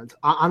red cards.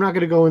 I'm not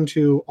going to go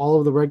into all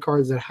of the red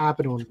cards that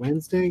happened on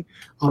Wednesday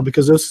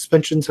because those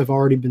suspensions have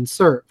already been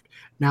served.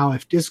 Now,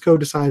 if Disco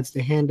decides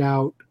to hand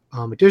out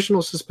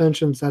additional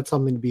suspensions, that's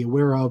something to be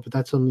aware of, but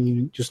that's something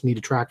you just need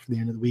to track for the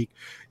end of the week.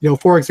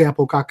 For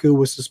example, Kaku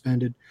was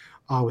suspended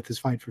with his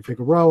fight for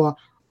Figueroa.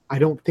 I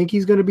don't think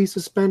he's going to be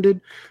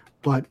suspended,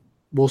 but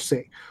we'll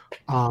see.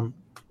 Who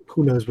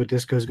knows what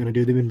Disco is going to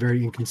do? They've been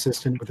very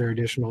inconsistent with their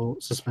additional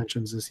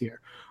suspensions this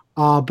year.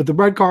 But the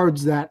red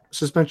cards, that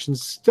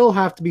suspensions still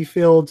have to be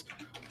filled.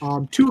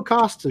 Two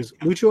Acostas,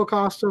 Lucho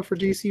Acosta for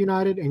DC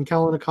United and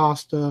Kellen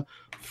Acosta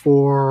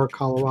for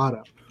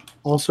Colorado.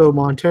 Also,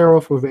 Montero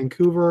for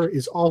Vancouver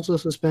is also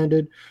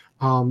suspended.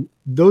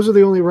 Those are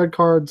the only red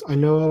cards I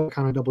know of.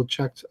 Kind of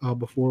double-checked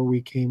before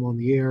we came on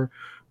the air.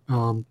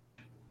 And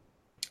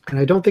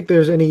I don't think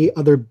there's any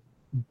other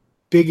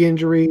big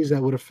injuries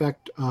that would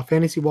affect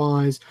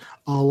fantasy-wise.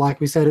 Like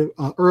we said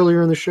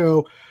earlier in the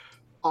show,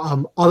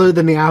 other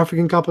than the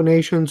African Cup of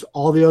Nations,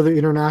 all the other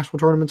international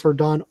tournaments are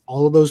done.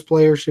 All of those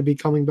players should be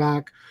coming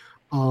back.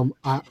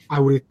 I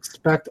would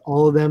expect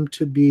all of them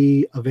to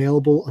be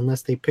available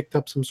unless they picked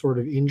up some sort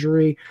of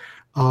injury.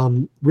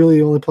 Really,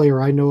 the only player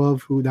I know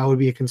of who that would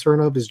be a concern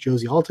of is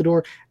Josie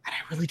Altidore, and I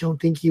really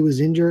don't think he was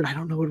injured. I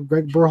don't know what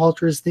Greg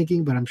Berhalter is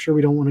thinking, but I'm sure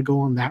we don't want to go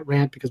on that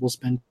rant because we'll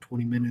spend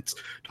 20 minutes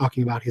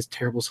talking about his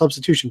terrible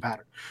substitution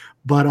pattern.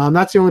 But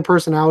that's the only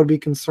person I would be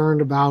concerned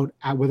about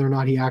whether or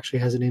not he actually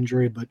has an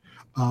injury, but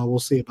we'll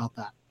see about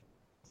that.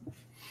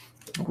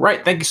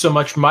 Right. Thank you so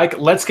much, Mike.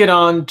 Let's get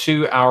on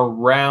to our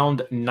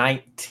round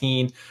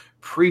 19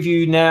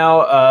 preview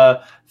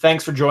now.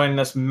 Thanks for joining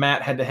us.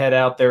 Matt had to head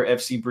out there,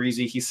 FC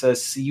Breezy. He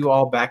says, see you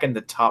all back in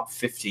the top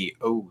 50.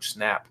 Oh,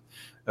 snap.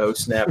 Oh,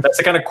 snap. That's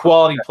the kind of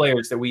quality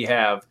players that we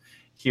have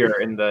here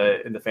in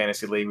the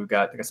fantasy league. We've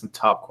got some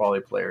top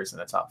quality players in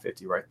the top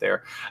 50 right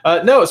there.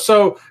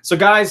 So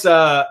guys,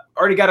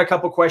 already got a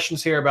couple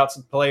questions here about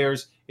some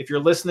players. If you're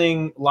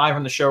listening live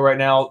on the show right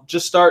now,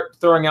 just start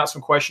throwing out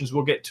some questions.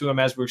 We'll get to them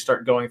as we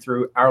start going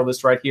through our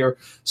list right here.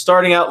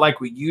 Starting out like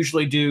we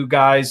usually do,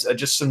 guys,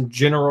 just some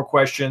general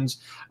questions.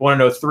 I want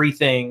to know 3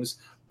 things.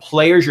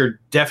 Players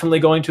you're definitely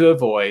going to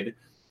avoid.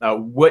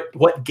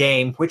 Which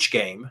game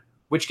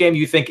which game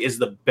you think is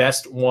the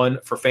best one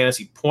for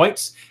fantasy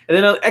points. And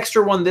then an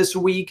extra one this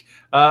week.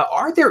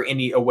 Are there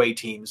any away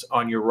teams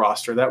on your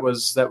roster? That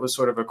was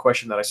sort of a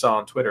question that I saw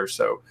on Twitter.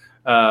 So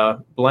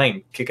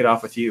Blaine, kick it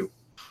off with you.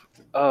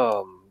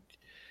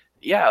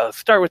 Yeah, let's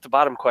start with the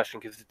bottom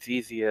question because it's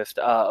easiest.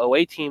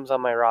 Away teams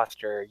on my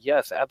roster,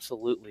 yes,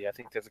 absolutely. I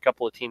think there's a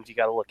couple of teams you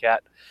got to look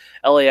at.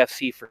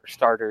 LAFC for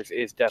starters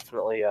is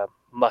definitely a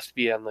must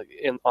be on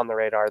the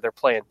radar. They're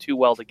playing too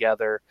well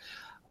together.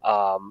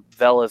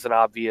 Vela is an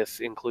obvious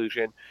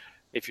inclusion.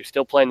 If you're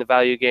still playing the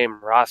value game,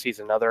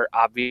 Rossi's another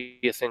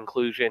obvious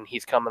inclusion.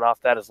 He's coming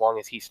off that as long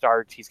as he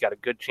starts. He's got a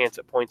good chance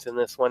at points in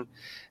this one.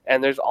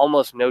 And there's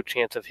almost no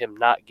chance of him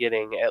not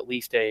getting at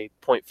least a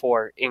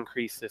 0.4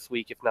 increase this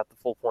week, if not the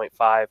full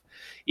 0.5,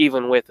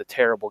 even with a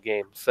terrible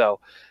game.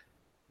 So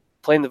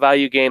playing the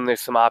value game,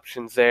 there's some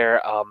options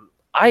there.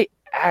 I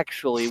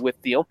actually,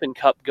 with the Open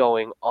Cup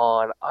going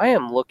on, I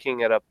am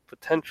looking at a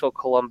potential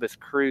Columbus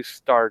Crew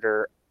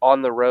starter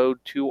on the road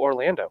to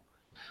Orlando.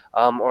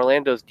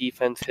 Orlando's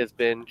defense has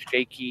been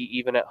shaky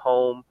even at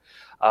home.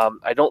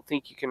 I don't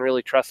think you can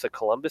really trust the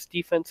Columbus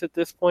defense at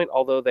this point,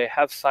 although they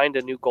have signed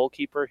a new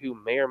goalkeeper who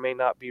may or may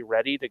not be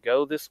ready to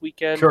go this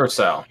weekend.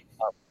 Curacao.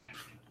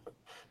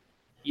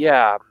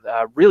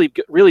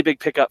 Really big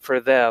pickup for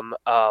them.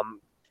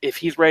 If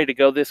he's ready to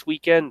go this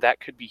weekend, that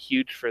could be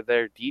huge for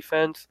their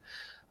defense.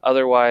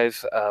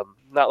 Otherwise,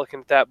 not looking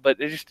at that. But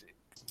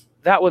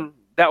that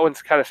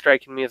one's kind of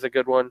striking me as a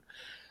good one.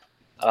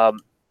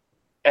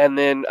 And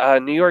then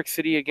New York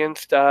City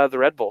against the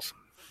Red Bulls.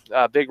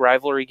 Big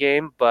rivalry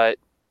game, but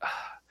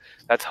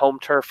that's home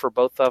turf for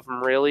both of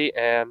them, really.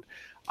 And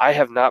I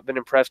have not been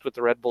impressed with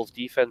the Red Bulls'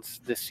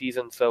 defense this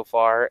season so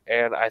far.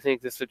 And I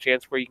think this is a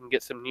chance where you can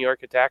get some New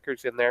York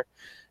attackers in there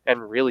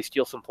and really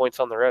steal some points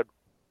on the road.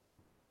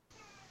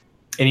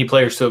 Any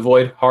players to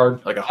avoid?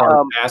 Like a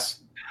hard pass?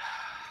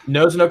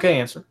 No's an okay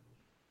answer.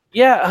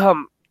 Yeah,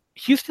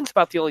 Houston's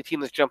about the only team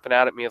that's jumping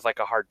out at me as like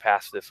a hard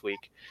pass this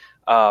week.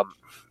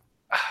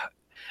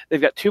 They've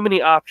got too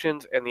many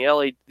options, and the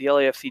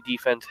LAFC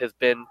defense has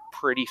been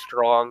pretty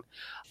strong.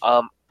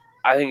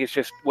 I think it's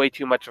just way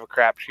too much of a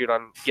crapshoot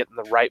on getting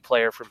the right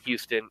player from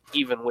Houston,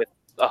 even with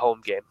a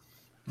home game.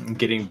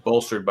 Getting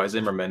bolstered by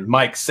Zimmerman.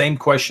 Mike, same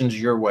questions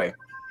your way.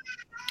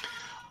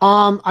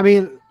 I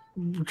mean,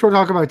 we're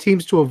talking about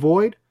teams to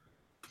avoid.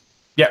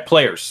 Yeah,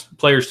 players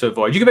to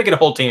avoid. You can make it a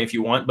whole team if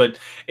you want, but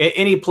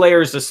any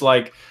players that's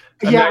like.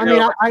 Go ahead.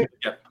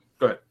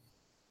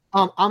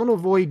 I'm going to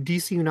avoid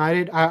DC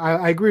United.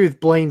 I agree with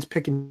Blaine's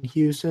picking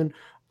Houston.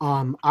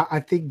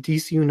 I think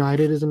DC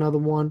United is another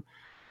one.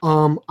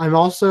 I'm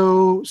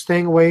also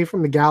staying away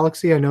from the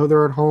Galaxy. I know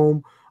they're at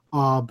home,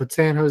 but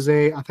San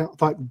Jose, I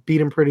thought beat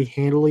them pretty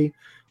handily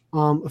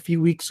a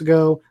few weeks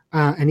ago.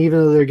 And even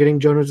though they're getting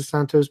Jonas dos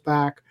Santos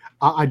back,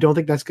 I don't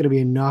think that's going to be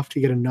enough to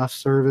get enough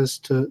service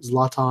to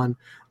Zlatan.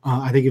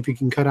 I think if you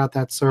can cut out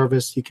that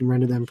service, you can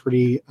render them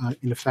pretty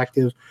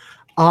ineffective.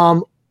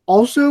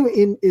 Also,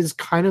 is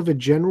kind of a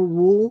general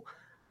rule.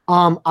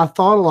 I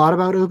thought a lot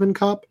about Open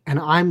Cup, and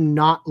I'm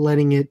not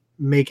letting it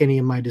make any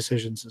of my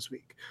decisions this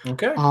week.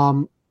 Okay.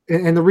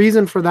 And the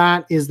reason for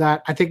that is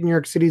that I think New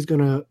York City is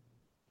going to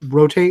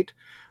rotate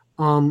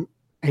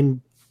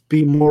and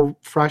be more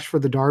fresh for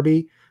the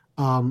derby.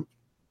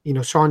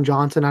 Sean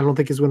Johnson, I don't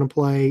think is going to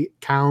play.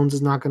 Cowns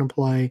is not going to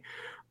play.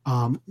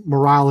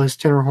 Morales,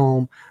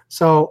 Tinnerholm.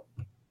 So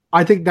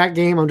I think that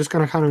game, I'm just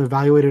going to kind of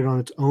evaluate it on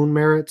its own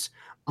merits.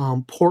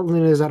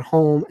 Portland is at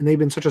home, and they've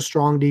been such a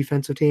strong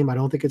defensive team. I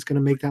don't think it's going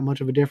to make that much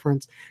of a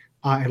difference.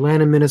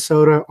 Atlanta,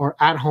 Minnesota are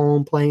at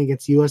home playing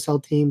against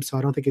USL teams, so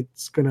I don't think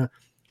it's going to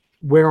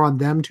wear on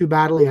them too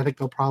badly. I think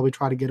they'll probably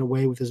try to get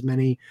away with as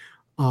many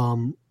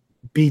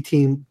B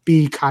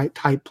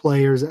type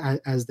players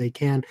as they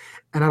can,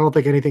 and I don't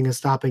think anything is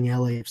stopping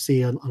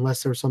LAFC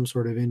unless there's some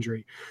sort of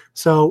injury.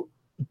 So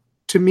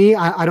to me,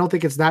 I don't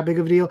think it's that big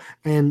of a deal,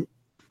 and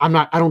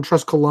I don't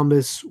trust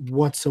Columbus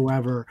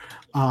whatsoever.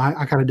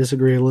 I kind of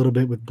disagree a little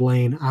bit with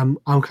Blaine.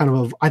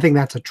 I think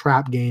that's a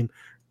trap game.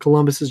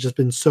 Columbus has just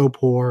been so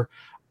poor.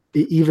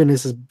 Even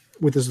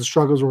with the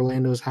struggles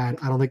Orlando's had,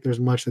 I don't think there's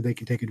much that they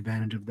can take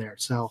advantage of there.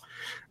 So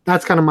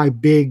that's kind of my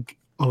big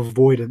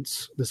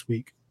avoidance this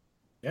week.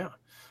 Yeah.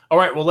 All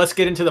right. Well, let's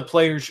get into the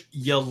players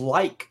you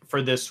like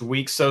for this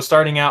week. So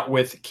starting out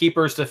with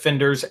keepers,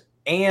 defenders,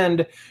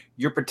 and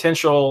your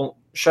potential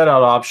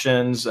shutout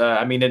options.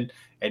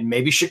 And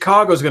maybe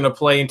Chicago's going to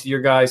play into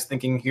your guys'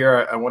 thinking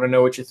here. I want to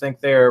know what you think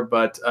there.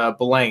 But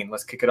Blaine,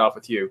 let's kick it off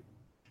with you.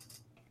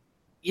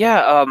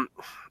 Yeah,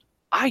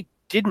 I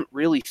didn't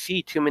really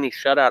see too many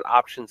shutout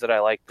options that I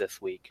like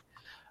this week.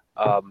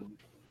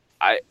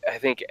 I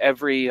think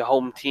every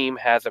home team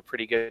has a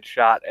pretty good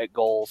shot at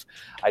goals.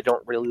 I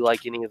don't really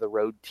like any of the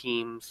road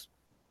teams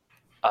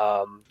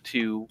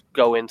to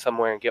go in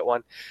somewhere and get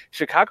one.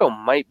 Chicago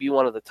might be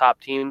one of the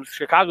top teams.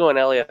 Chicago and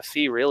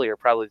LAFC really are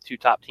probably the two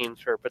top teams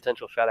for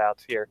potential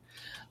shutouts here.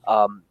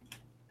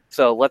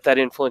 So let that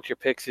influence your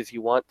picks as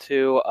you want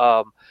to.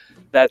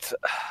 That's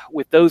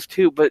with those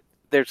two, but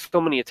there's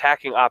so many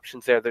attacking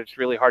options there that it's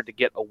really hard to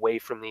get away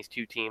from these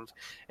two teams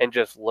and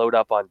just load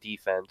up on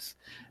defense.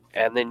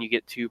 And then you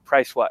get to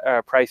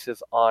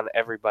prices on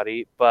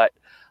everybody. But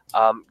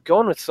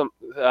going with some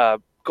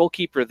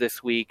goalkeeper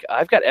this week,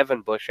 I've got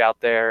Evan Bush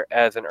out there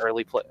as an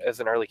early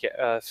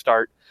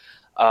start.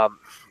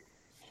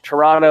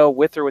 Toronto,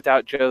 with or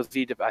without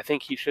Josie, I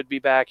think he should be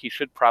back. He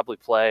should probably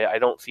play. I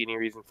don't see any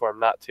reason for him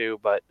not to,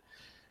 but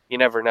you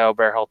never know.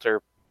 Berhalter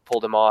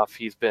pulled him off.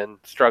 He's been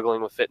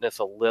struggling with fitness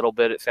a little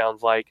bit, it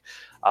sounds like.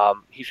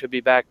 He should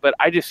be back. But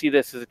I just see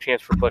this as a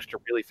chance for Bush to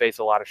really face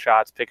a lot of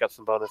shots, pick up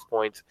some bonus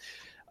points.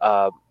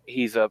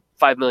 He's a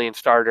 5 million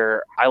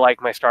starter. I like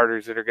my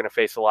starters that are going to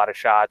face a lot of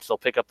shots. They'll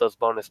pick up those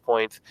bonus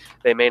points.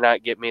 They may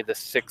not get me the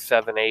 6,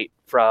 7, 8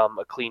 from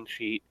a clean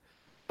sheet,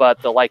 but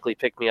they'll likely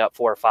pick me up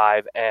 4 or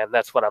 5, and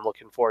that's what I'm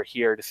looking for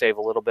here to save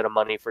a little bit of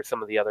money for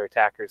some of the other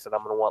attackers that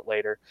I'm going to want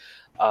later.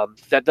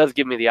 That does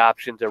give me the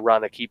option to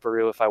run a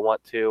keeperoo if I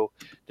want to,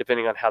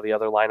 depending on how the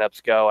other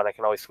lineups go, and I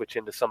can always switch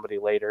into somebody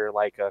later,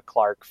 like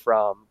Clark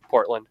from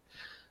Portland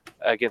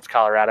against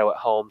Colorado at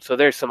home. So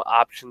there's some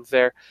options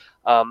there.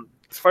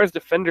 As far as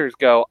defenders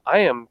go,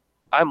 I'm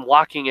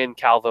locking in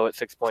Calvo at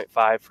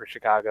 6.5 for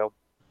Chicago.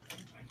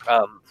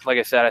 Like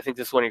I said, I think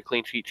this is one of your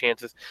clean sheet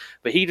chances,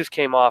 but he just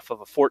came off of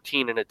a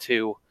 14 and a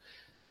 2.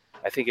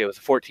 I think it was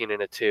a 14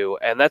 and a 2,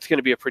 and that's going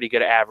to be a pretty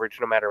good average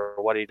no matter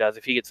what he does.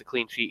 If he gets a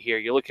clean sheet here,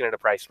 you're looking at a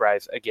price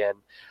rise again.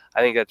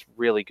 I think that's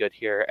really good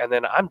here. And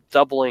then I'm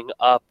doubling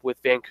up with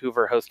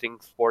Vancouver hosting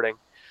Sporting.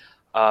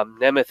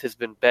 Nemeth has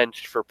been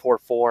benched for poor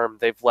form.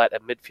 They've let a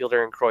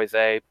midfielder in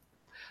Croizet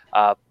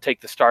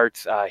take the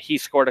starts. He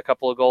scored a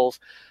couple of goals,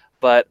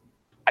 but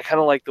I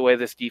kind of like the way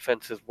this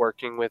defense is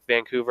working with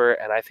Vancouver,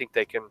 and I think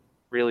they can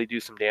really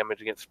do some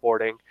damage against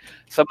Sporting.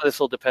 Some of this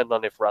will depend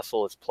on if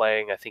Russell is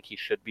playing. I think he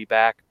should be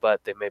back,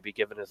 but they may be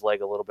giving his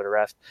leg a little bit of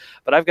rest.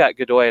 But I've got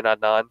Godoy and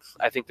Adnan.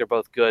 I think they're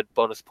both good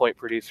bonus point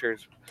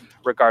producers,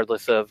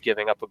 regardless of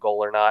giving up a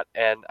goal or not,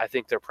 and I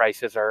think their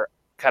prices are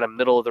kind of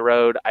middle of the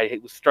road. I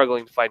was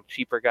struggling to find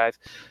cheaper guys,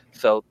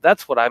 so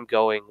that's what I'm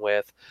going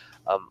with.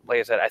 Like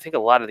I said, I think a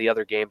lot of the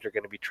other games are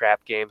going to be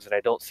trap games, and I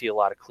don't see a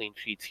lot of clean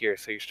sheets here.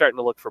 So you're starting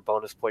to look for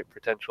bonus point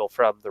potential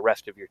from the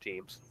rest of your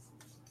teams.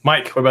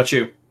 Mike, what about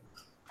you?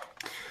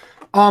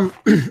 I'm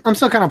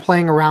still kind of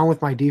playing around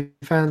with my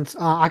defense.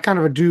 I kind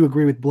of do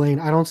agree with Blaine.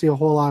 I don't see a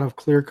whole lot of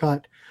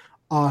clear-cut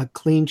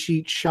clean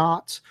sheet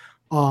shots.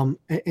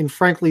 And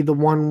frankly, the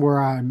one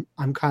where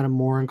I'm kind of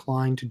more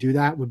inclined to do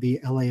that would be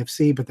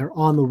LAFC, but they're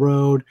on the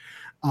road.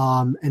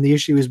 And the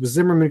issue is with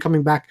Zimmerman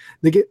coming back,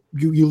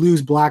 you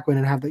lose Blackwood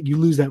and you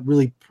lose that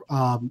really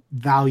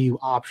value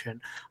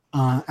option.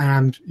 And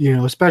I'm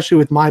especially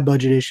with my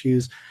budget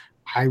issues,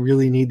 I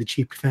really need the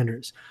cheap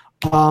defenders.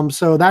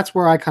 So that's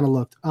where I kind of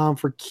looked.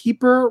 For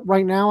keeper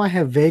right now, I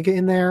have Vega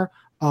in there.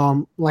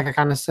 Like I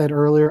kind of said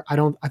earlier,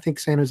 I think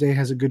San Jose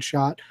has a good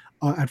shot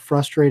at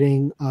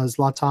frustrating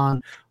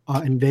Zlatan,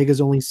 and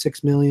Vega's only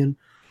 6 million.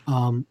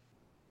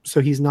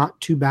 So he's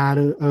not too bad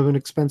of an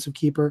expensive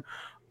keeper.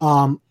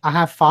 I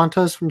have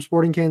Fontas from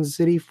Sporting Kansas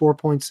City,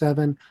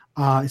 4.7,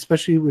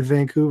 especially with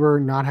Vancouver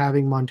not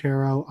having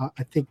Montero.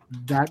 I think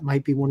that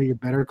might be one of your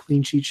better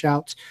clean sheet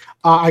shouts.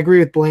 I agree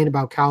with Blaine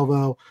about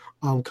Calvo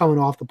coming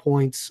off the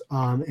points,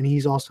 and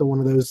he's also one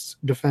of those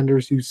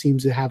defenders who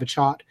seems to have a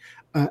shot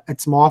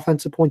at some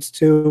offensive points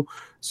too.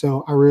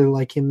 So I really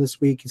like him this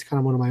week. He's kind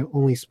of one of my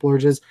only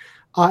splurges.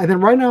 And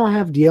then right now I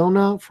have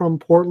Dielna from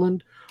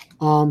Portland.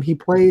 He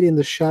played in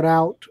the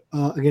shutout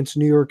against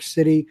New York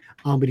City,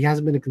 but he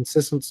hasn't been a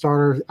consistent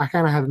starter. I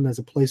kind of have him as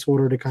a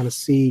placeholder to kind of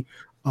see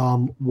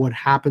what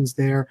happens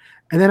there.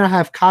 And then I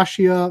have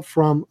Kasia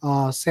from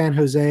San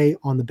Jose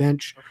on the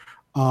bench.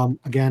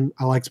 Again,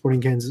 I like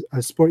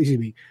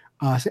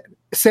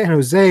San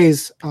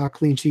Jose's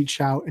clean sheet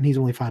shout, and he's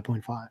only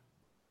 5.5.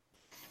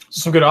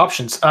 Some good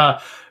options.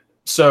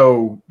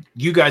 So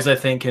you guys, I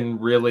think, can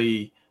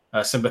really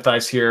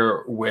sympathize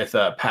here with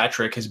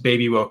Patrick. His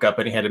baby woke up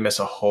and he had to miss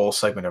a whole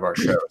segment of our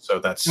show. So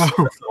that's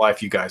the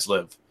life you guys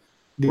live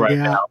right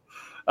now.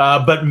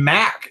 But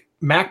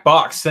Mac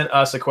Box sent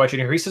us a question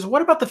here. He says,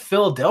 what about the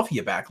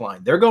Philadelphia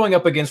backline? They're going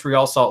up against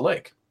Real Salt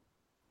Lake.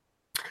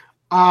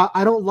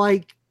 I don't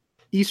like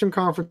Eastern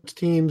Conference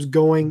teams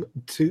going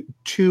to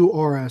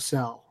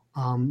RSL.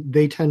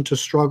 They tend to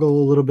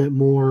struggle a little bit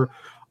more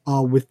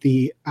with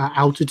the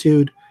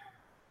altitude.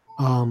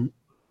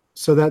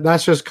 So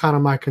that's just kind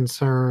of my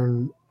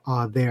concern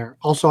there.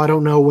 Also, I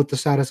don't know what the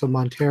status of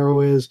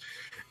Montero is,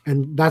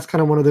 and that's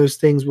kind of one of those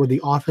things where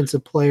the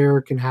offensive player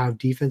can have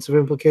defensive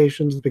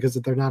implications because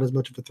they're not as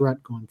much of a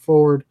threat going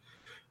forward.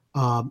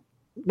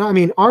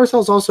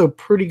 RSL is also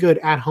pretty good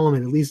at home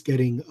and at least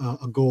getting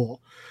a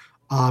goal.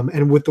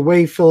 And with the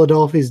way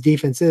Philadelphia's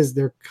defense is,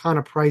 they're kind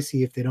of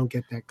pricey if they don't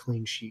get that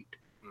clean sheet.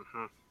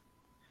 Mm-hmm.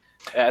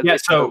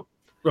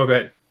 Go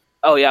ahead.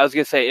 Oh, yeah, I was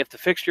going to say, if the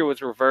fixture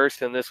was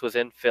reversed and this was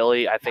in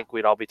Philly, I think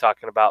we'd all be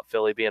talking about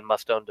Philly being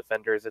must-own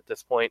defenders at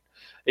this point,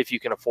 if you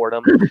can afford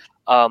them.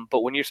 But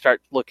when you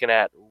start looking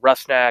at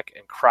Rusnak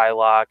and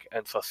Krylock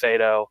and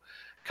Saucedo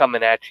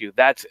coming at you.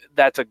 That's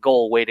a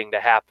goal waiting to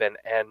happen,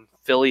 and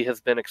Philly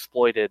has been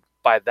exploited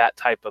by that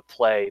type of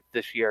play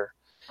this year.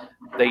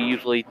 They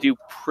usually do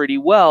pretty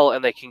well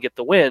and they can get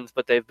the wins,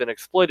 but they've been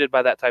exploited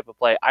by that type of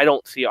play. I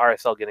don't see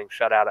RSL getting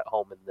shut out at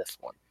home in this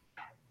one.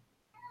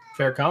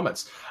 Fair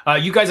comments.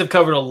 You guys have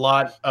covered a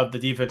lot of the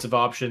defensive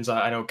options.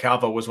 I know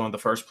Calvo was one of the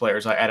first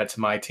players I added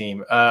to my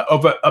team.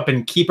 Up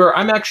in keeper,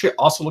 I'm actually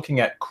also looking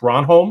at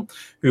Kronholm,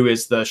 who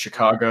is the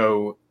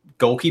Chicago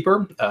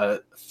goalkeeper.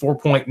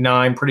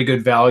 4.9, pretty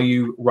good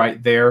value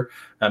right there.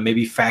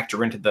 Maybe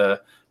factor into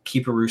the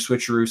keeperoo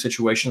switcheroo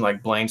situation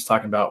like Blaine's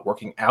talking about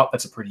working out.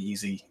 That's a pretty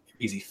easy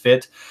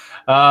fit.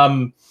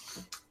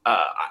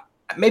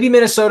 Maybe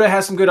Minnesota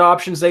has some good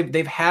options.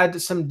 They've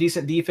had some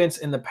decent defense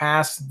in the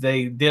past.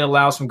 They did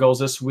allow some goals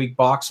this week.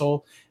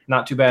 Boxall,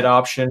 not too bad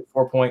option,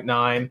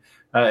 4.9.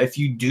 If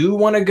you do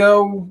want to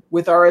go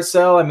with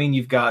RSL, I mean,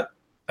 you got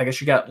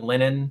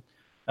Lennon.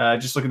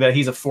 Just look at that.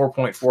 He's a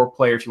 4.4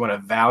 player. If you want a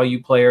value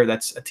player,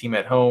 that's a team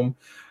at home.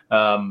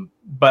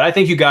 But I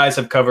think you guys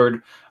have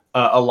covered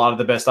a lot of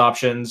the best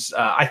options.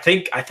 I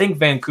think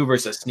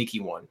Vancouver's a sneaky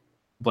one,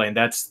 Blaine.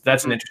 That's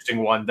an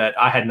interesting one that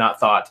I had not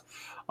thought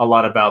a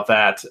lot about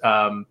that.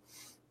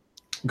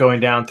 Going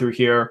down through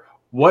here,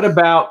 what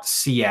about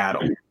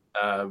Seattle?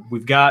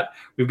 We've got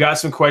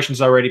some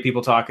questions already.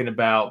 People talking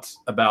about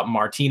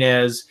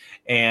Martinez,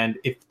 and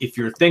if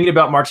you're thinking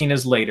about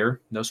Martinez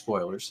later, no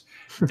spoilers,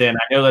 then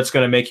I know that's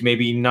going to make you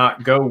maybe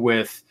not go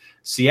with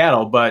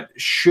Seattle. But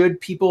should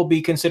people be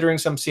considering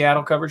some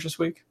Seattle coverage this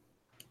week?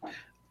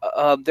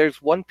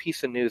 There's one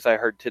piece of news I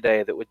heard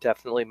today that would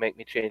definitely make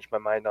me change my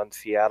mind on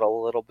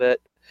Seattle a little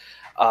bit.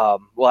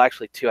 Well,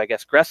 actually, two. I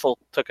guess Gressel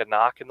took a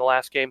knock in the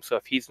last game, so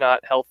if he's not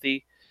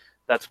healthy,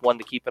 that's one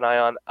to keep an eye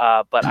on.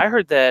 But I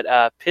heard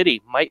that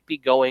Pitty might be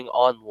going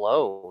on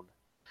loan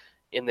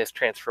in this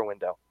transfer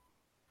window.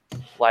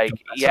 And I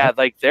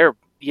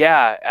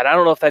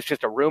don't know if that's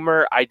just a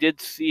rumor. I did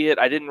see it.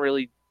 I didn't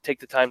really take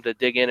the time to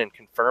dig in and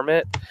confirm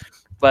it,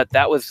 but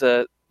that was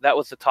the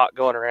talk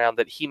going around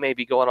that he may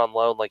be going on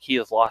loan. Like, he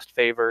has lost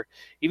favor,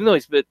 even though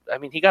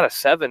he got a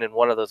 7 in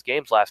one of those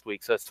games last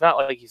week. So it's not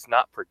like he's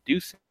not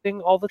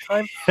producing all the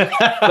time.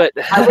 But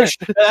I wish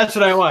that's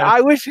what I want.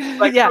 I wish,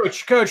 like, yeah.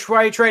 Coach, why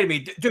are you trading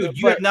me? Dude,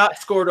 you have not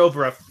scored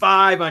over a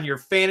 5 on your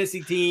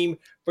fantasy team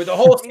for the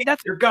whole season.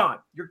 You're gone.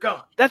 You're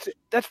gone. That's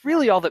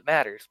really all that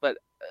matters. But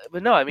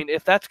no, I mean,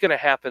 if that's going to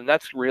happen,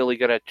 that's really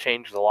going to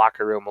change the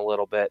locker room a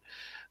little bit.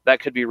 That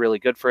could be really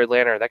good for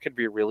Atlanta, or that could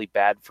be really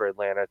bad for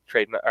Atlanta,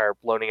 trading or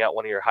loaning out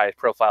one of your highest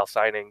profile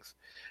signings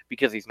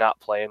because he's not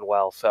playing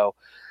well. So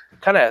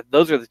kind of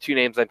those are the two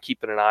names I'm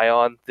keeping an eye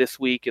on this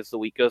week as the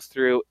week goes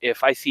through.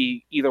 If I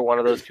see either one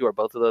of those two or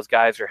both of those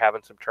guys are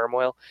having some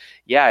turmoil,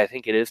 yeah, I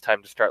think it is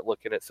time to start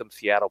looking at some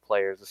Seattle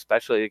players,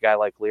 especially a guy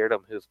like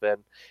Leardom, who's been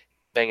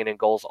banging in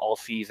goals all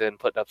season,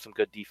 putting up some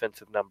good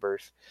defensive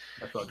numbers.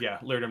 Yeah,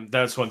 Leardom,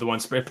 that's one of the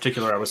ones in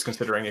particular I was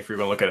considering if you're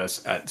going to look at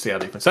us at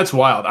Seattle defense. That's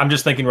wild. I'm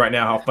just thinking right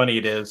now how funny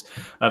it is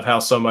of how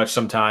so much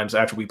sometimes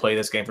after we play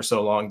this game for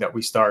so long that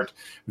we start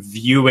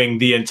viewing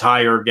the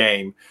entire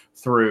game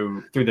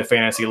through the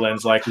fantasy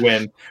lens. Like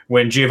when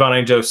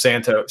Giovanni Dos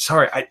Santos,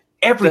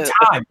 every freaking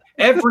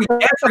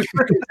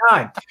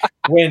time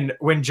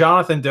when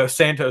Jonathan Dos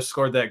Santos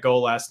scored that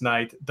goal last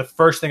night, the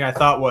first thing I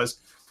thought was,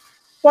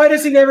 why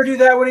does he never do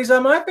that when he's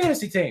on my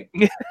fantasy team?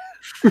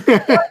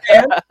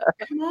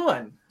 Come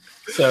on.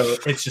 So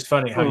it's just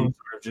funny how you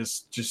sort of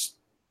just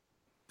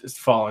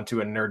fall into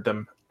a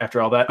nerddom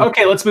after all that.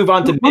 Okay, let's move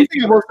on to one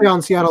thing I will say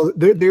on Seattle.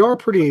 They are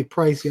pretty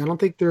pricey. I don't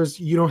think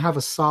you don't have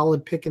a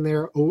solid pick in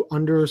there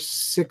under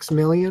 $6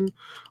 million,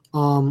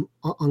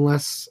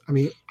 unless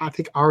I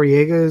think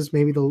Arriaga is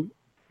maybe the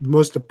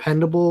most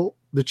dependable,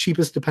 the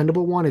cheapest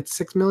dependable one. It's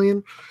 $6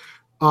 million.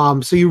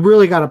 So you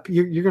really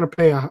you're going to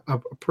pay a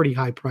pretty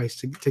high price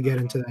to get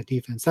into that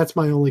defense. That's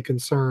my only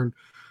concern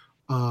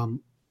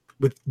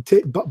with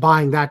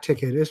buying that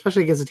ticket,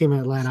 especially against a team in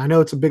Atlanta. I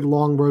know it's a big,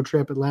 long road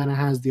trip. Atlanta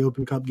has the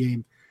Open Cup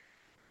game.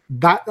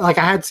 I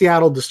had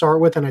Seattle to start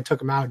with, and I took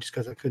them out just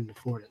because I couldn't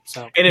afford it.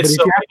 So, and it's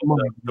so late in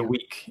the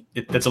week.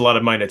 That's a lot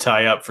of money to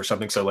tie up for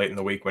something so late in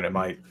the week when it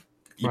might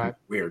be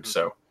weird.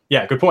 So.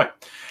 Yeah, good point.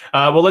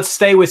 Well, let's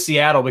stay with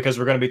Seattle because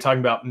we're going to be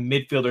talking about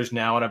midfielders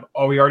now. And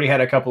we already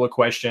had a couple of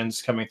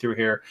questions coming through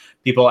here.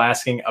 People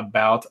asking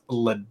about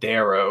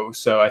Lodeiro.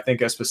 So I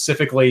think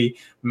specifically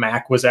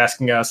Mac was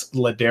asking us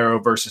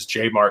Lodeiro versus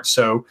J-Mart.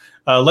 So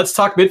let's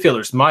talk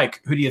midfielders. Mike,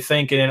 who do you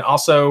think? And then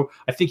also,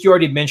 I think you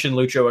already mentioned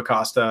Lucho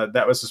Acosta.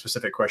 That was a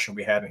specific question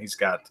we had, and he's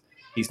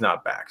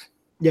not back.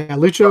 Yeah,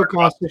 Lucho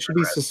Acosta should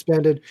be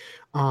suspended.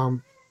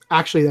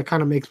 Actually, that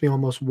kind of makes me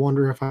almost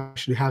wonder if I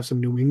should have some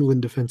New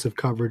England defensive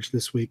coverage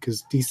this week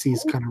because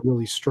DC's kind of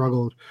really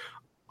struggled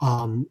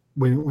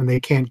when they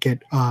can't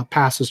get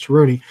passes to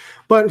Rooney.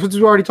 But since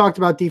we already talked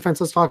about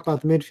defense, let's talk about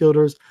the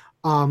midfielders.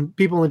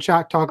 People in the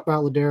chat talk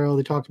about Lodeiro.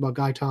 They talked about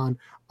Gaitan.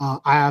 I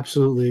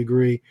absolutely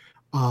agree.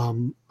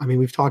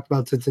 We've talked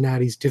about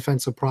Cincinnati's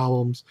defensive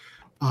problems.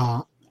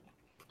 I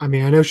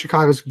know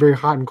Chicago's very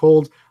hot and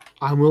cold.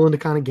 I'm willing to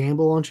kind of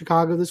gamble on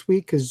Chicago this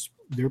week because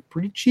they're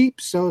pretty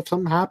cheap. So if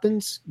something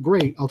happens,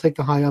 great. I'll take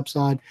the high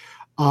upside.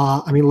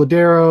 I mean,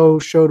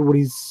 Ladero showed what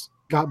he's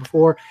got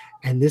before,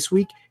 and this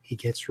week he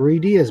gets Rui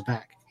Diaz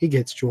back. He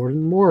gets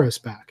Jordan Morris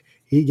back.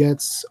 He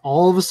gets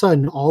all of a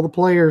sudden all the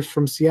players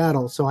from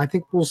Seattle. So I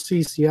think we'll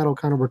see Seattle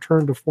kind of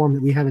return to form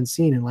that we haven't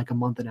seen in like a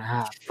month and a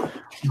half,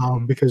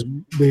 because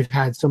they've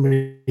had so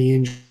many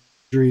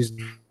injuries,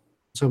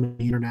 so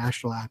many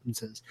international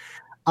absences.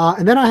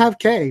 And then I have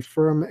K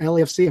from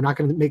LAFC. I'm not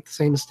going to make the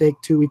same mistake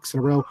 2 weeks in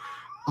a row.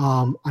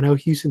 I know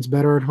Houston's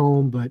better at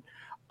home, but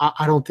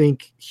I don't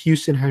think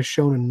Houston has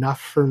shown enough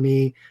for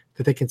me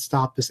that they can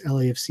stop this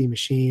LAFC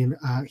machine.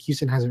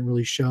 Houston hasn't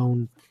really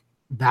shown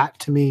that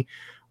to me.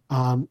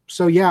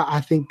 So, yeah,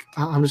 I think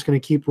I'm just going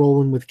to keep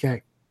rolling with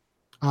K.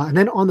 And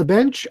then on the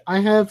bench, I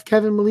have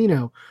Kevin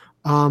Molino.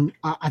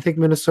 I think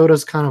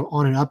Minnesota's kind of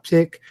on an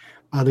uptick.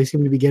 They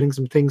seem to be getting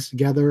some things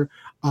together.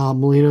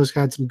 Molino's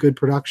had some good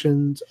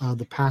productions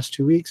the past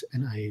 2 weeks,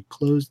 and I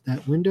closed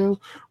that window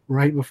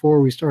right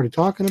before we started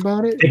talking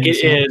about it. I think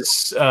it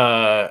is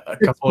a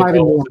couple of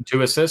goals and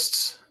 2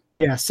 assists.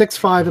 Yeah, 6,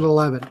 5, and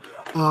 11,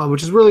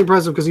 which is really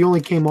impressive because he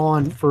only came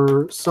on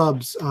for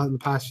subs in the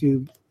past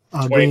few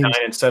 29 games.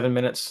 and 7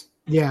 minutes.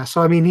 Yeah,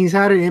 so I mean, he's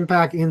had an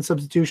impact in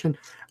substitution,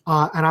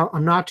 and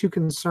I'm not too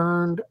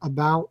concerned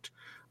about.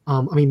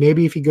 I mean,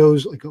 maybe if he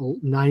goes like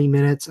 90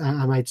 minutes,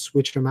 I might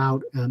switch him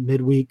out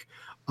midweek.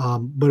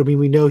 But I mean,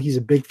 we know he's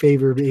a big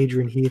favorite of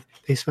Adrian Heath.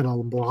 They spent a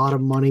lot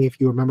of money, if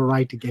you remember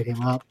right, to get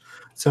him up.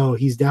 So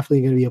he's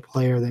definitely going to be a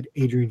player that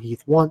Adrian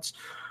Heath wants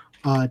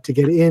to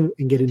get in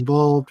and get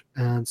involved.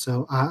 And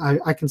so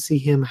I can see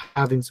him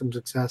having some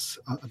success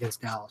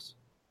against Dallas.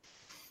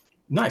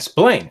 Nice.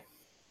 Blaine.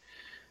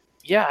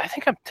 Yeah, I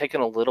think I'm taking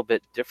a little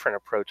bit different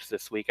approach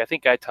this week. I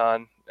think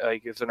Gaetan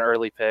is an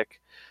early pick.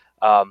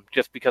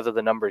 Just because of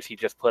the numbers he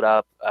just put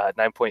up,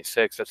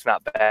 9.6, that's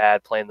not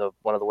bad, playing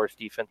one of the worst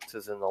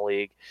defenses in the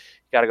league.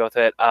 You got to go with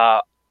it.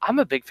 I'm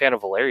a big fan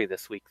of Valeri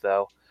this week,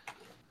 though.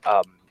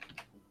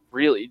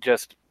 Really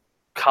just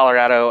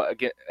Colorado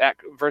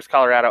versus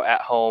Colorado at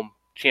home,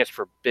 chance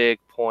for big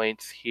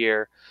points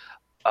here.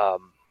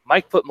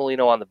 Mike put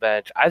Molino on the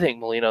bench. I think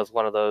Molino is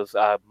one of those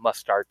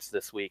must-starts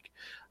this week.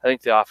 I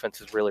think the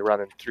offense is really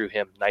running through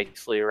him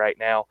nicely right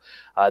now.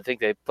 I think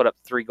they put up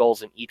 3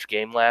 goals in each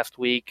game last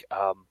week.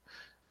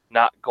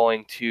 Not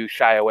going to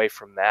shy away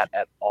from that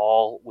at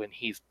all when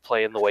he's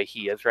playing the way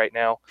he is right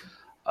now.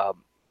 I'm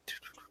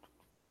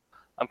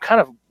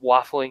kind of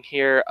waffling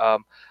here. I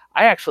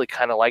actually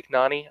kind of like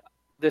Nani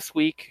this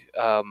week,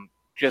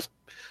 just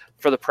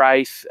for the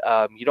price.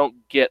 You don't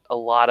get a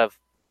lot of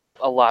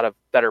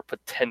better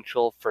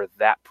potential for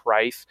that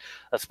price,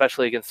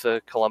 especially against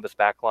the Columbus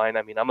backline.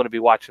 I mean, I'm going to be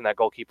watching that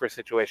goalkeeper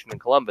situation in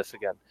Columbus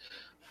again,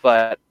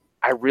 but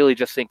I really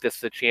just think this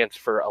is a chance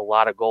for a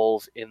lot of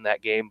goals in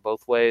that game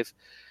both ways.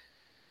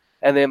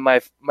 And then my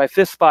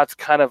fifth spot's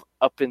kind of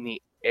up in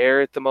the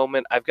air at the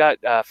moment. I've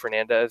got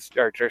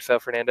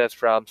Jercel Fernandez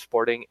from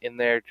Sporting in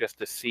there just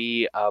to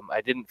see. I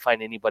didn't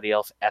find anybody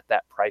else at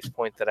that price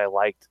point that I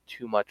liked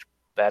too much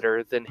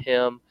better than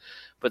him,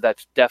 but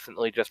that's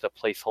definitely just a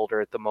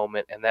placeholder at the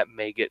moment, and that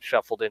may get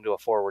shuffled into a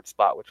forward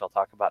spot, which I'll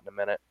talk about in a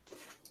minute.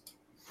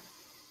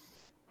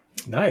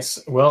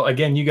 Nice. Well,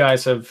 again, you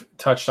guys have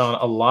touched on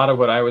a lot of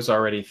what I was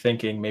already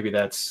thinking. Maybe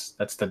that's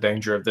the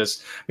danger of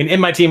this. I mean, in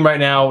my team right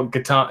now,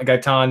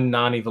 Gaetan,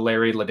 Nani,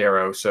 Valeri,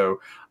 Ladero.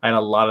 So I had a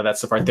lot of that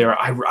stuff right there.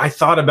 I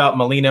thought about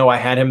Molino. I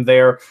had him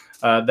there.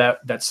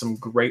 That's some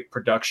great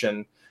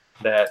production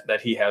that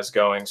he has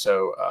going.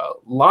 So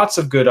lots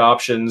of good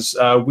options.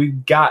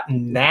 We've got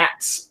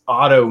Nat's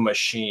Auto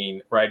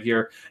Machine right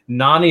here.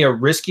 Nani, a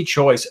risky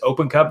choice.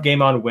 Open Cup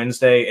game on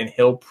Wednesday, and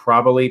he'll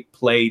probably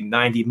play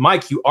 90.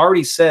 Mike, you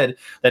already said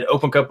that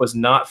Open Cup was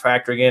not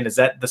factoring in. Is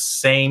that the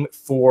same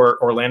for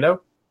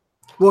Orlando?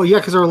 Well, yeah,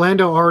 because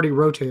Orlando already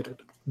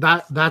rotated.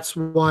 That's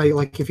why,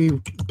 like, if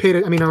you paid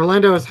it, I mean,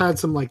 Orlando has had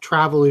some like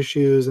travel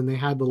issues, and they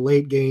had the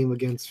late game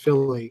against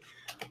Philly,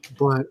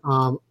 but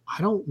I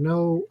don't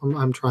know.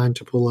 I'm trying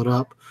to pull it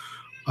up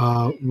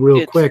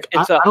real quick.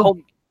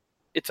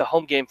 It's a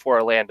home game for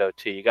Orlando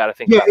too. You got to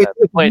think about that.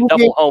 They're playing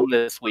double home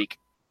this week.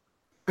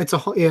 It's a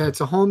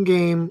home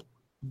game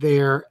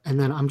there, and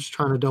then I'm just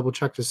trying to double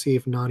check to see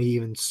if Nani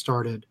even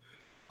started.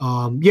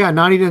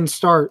 Nani didn't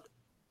start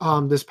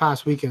this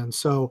past weekend,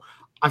 so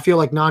I feel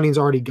like Nani's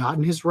already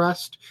gotten his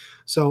rest,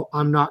 so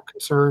I'm not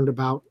concerned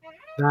about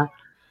that.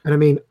 And I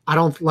mean, I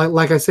don't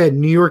like I said,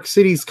 New York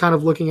City's kind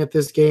of looking at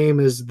this game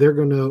as they're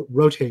going to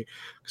rotate,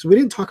 because we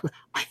didn't talk about.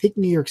 I think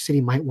New York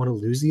City might want to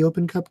lose the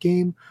Open Cup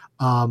game,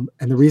 and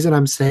the reason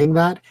I'm saying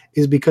that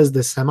is because the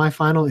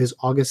semifinal is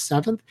August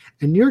 7th,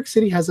 and New York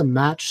City has a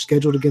match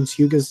scheduled against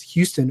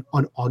Houston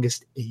on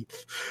August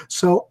 8th.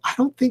 So I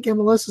don't think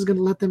MLS is going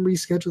to let them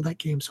reschedule that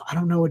game. So I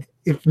don't know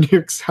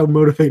if how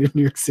motivated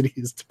New York City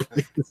is to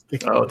play this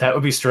game. Oh, that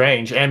would be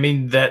strange. I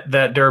mean, that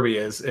derby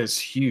is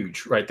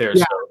huge right there.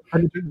 Yeah. So.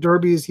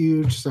 Derby is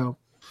huge, so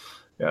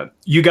yeah,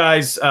 you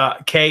guys.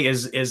 K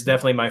is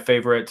definitely my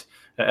favorite.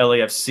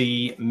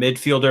 LAFC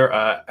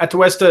midfielder.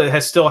 Atuesta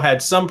has still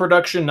had some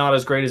production, not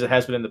as great as it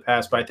has been in the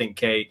past, but I think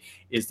Kay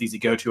is the easy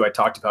go-to. I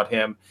talked about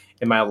him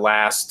in my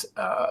last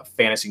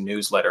fantasy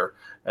newsletter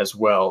as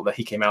well, that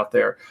he came out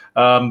there.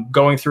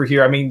 Going through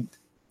here, I mean,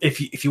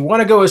 if you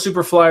want to go a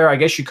super flyer, I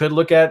guess you could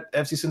look at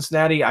FC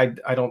Cincinnati. I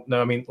don't know.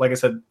 I mean, like I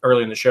said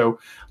earlier in the show,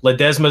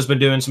 Ledesma's been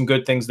doing some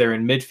good things there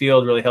in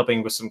midfield, really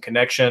helping with some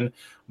connection.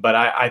 But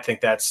I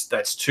think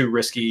that's too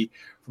risky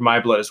for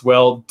my blood as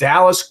well.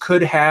 Dallas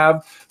could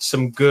have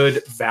some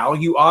good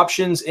value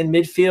options in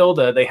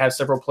midfield. They have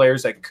several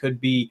players that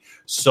could be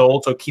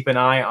sold, so keep an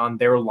eye on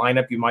their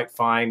lineup. You might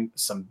find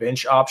some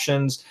bench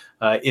options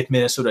if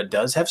Minnesota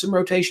does have some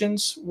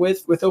rotations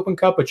with Open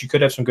Cup, but you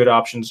could have some good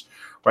options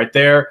right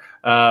there.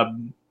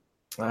 I'm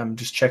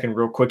just checking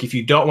real quick. If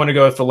you don't want to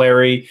go with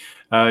Valeri,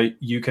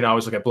 you can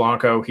always look at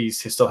Blanco. He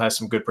still has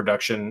some good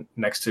production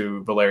next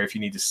to Valeri if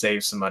you need to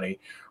save some money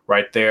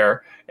right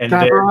there. And Can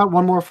I then, throw out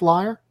one more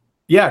flyer?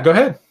 yeah, go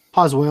ahead.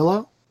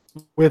 Pozuelo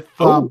with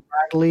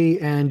Bradley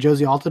and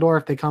Josie Altidore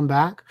if they come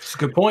back. That's a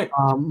good point.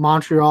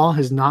 Montreal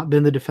has not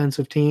been the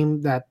defensive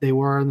team that they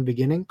were in the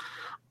beginning.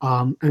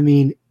 I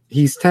mean,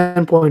 he's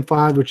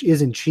 10.5, which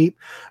isn't cheap,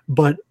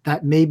 but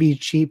that may be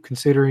cheap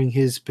considering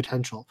his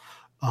potential.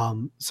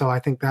 So I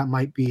think that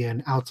might be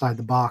an outside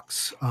the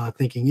box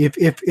thinking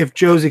if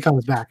Josie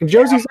comes back. And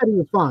Josie said he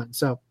was fine.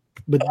 So,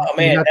 but Oh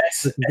man,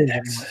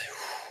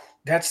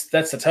 that's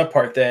the tough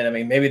part. Then I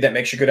mean, maybe that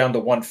makes you go down to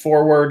one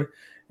forward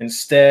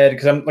instead,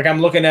 because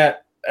I'm looking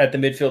at the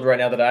midfield right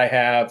now that I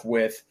have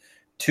with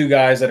two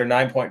guys that are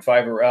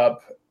 9.5 or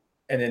up,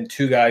 and then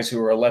two guys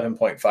who are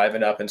 11.5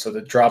 and up, and so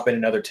to drop in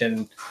another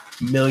 10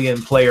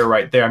 million player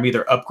right there, I'm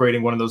either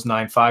upgrading one of those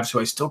 9.5s who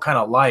I still kind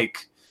of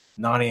like,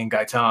 Nani and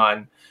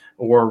Gaetan,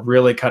 or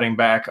really cutting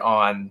back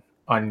on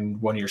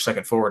one of your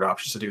second forward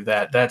options to do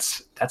that.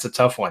 That's a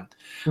tough one.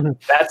 Mhm.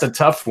 That's a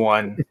tough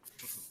one.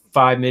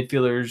 5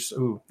 midfielders.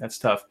 Ooh, that's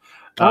tough.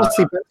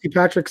 See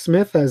Patrick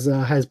Smith has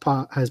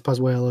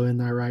Pozuelo in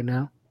there right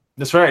now.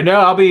 That's right. No,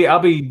 I'll be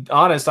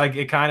honest.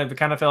 It kind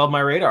of fell off my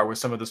radar with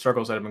some of the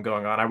struggles that have been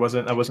going on. I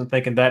wasn't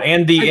thinking that.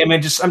 And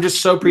I'm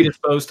just so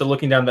predisposed to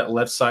looking down that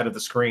left side of the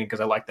screen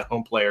because I like the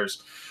home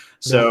players.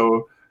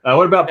 So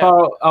what about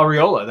Paul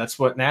Arriola? That's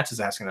what Nats is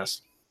asking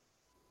us.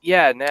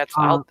 Yeah, Nats.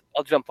 I'll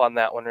jump on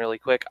that one really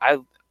quick.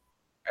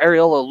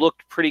 Arriola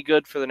looked pretty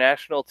good for the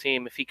national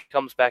team. If he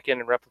comes back in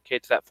and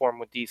replicates that form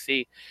with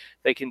DC,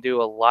 they can do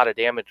a lot of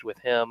damage with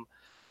him.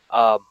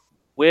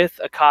 With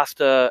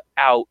Acosta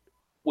out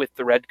with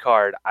the red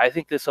card, I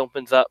think this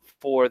opens up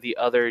for the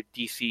other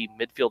DC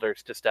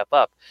midfielders to step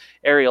up.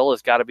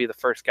 Arriola's got to be the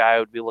first guy I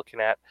would be looking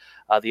at.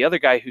 The other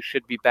guy who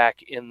should be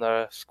back in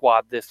the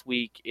squad this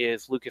week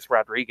is Lucas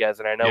Rodriguez,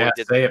 and I know we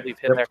didn't leave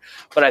him there,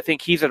 but I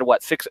think he's at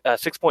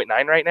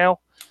 6.9 right now,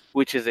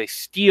 which is a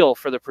steal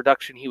for the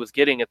production he was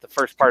getting at the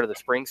first part of the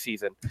spring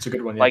season. It's a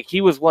good one. Yeah. Like, he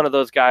was one of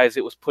those guys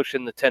that was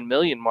pushing the 10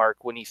 million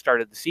mark when he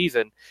started the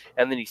season,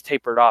 and then he's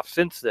tapered off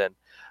since then.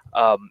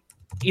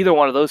 Either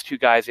one of those two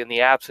guys, in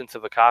the absence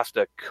of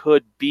Acosta,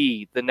 could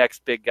be the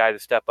next big guy to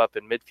step up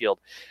in midfield.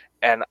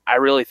 And I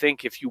really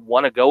think if you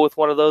want to go with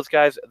one of those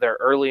guys, they're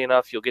early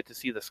enough. You'll get to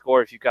see the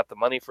score if you've got the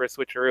money for a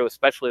switcheroo,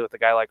 especially with a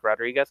guy like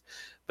Rodriguez.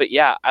 But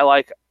yeah, I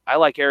like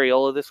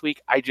Arriola this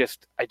week. I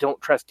don't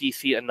trust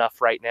DC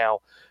enough right now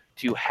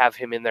to have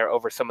him in there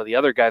over some of the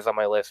other guys on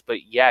my list.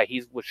 But yeah,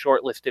 he was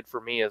shortlisted for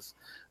me as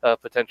a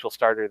potential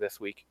starter this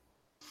week.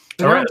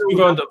 All right, let's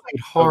move on to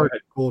hard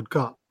Gold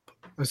Cup.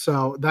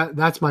 So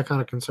that's my kind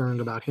of concern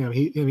about him.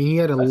 He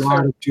had a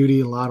lot of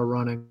duty, a lot of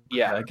running.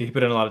 Yeah, he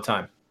put in a lot of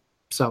time.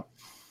 So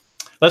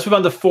let's move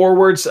on to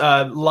forwards.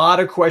 A lot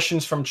of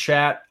questions from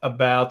chat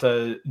about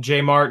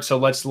J-Mart, so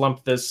let's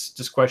lump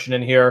this question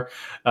in here.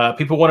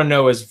 People want to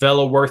know, is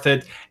Vela worth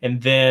it?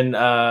 And then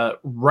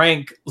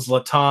rank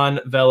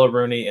Zlatan, Vela,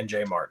 Rooney, and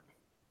J-Mart.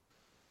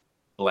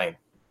 Blaine.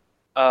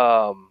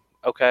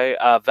 Okay,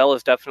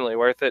 Vela's definitely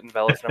worth it, and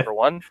Vela's number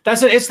one.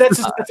 That's an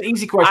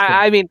easy question.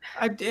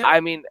 I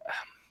mean,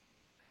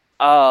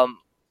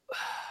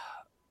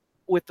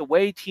 with the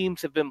way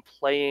teams have been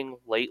playing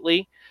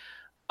lately,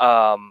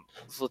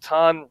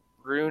 Zlatan,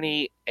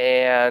 Rooney,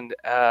 and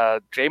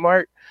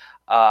J-Mart,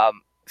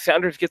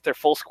 Sounders get their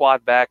full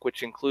squad back,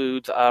 which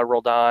includes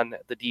Roldan.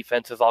 The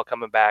defense is all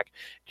coming back.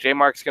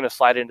 J-Mart's going to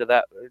slide into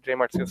that.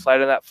 J-Mart's going to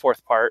slide in that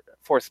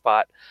fourth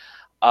spot.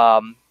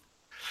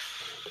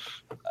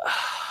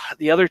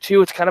 The other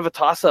two, it's kind of a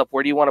toss-up.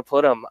 Where do you want to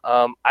put them?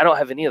 I don't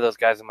have any of those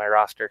guys in my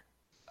roster.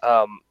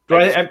 You're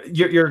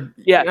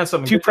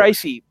too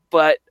pricey.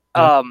 But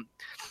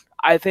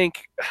I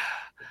think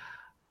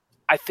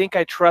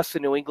I trust the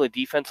New England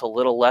defense a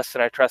little less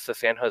than I trust the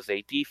San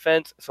Jose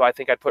defense. So I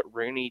think I'd put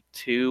Rooney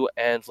 2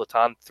 and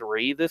Zlatan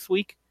 3 this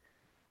week.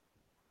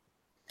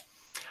 I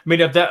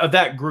mean, of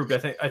that group,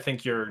 I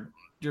think you're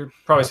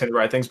probably saying the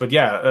right things. But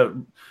yeah,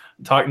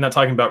 not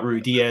talking about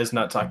Rui Diaz,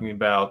 not talking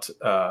about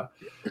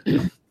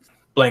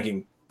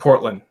blanking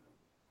Portland.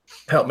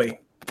 Help me.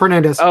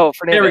 Fernandez. Oh,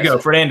 Fernandez. There we go,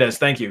 Fernandez.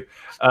 Thank you.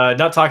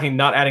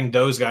 Not adding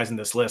those guys in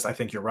this list. I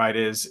think you're right.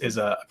 Is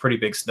a pretty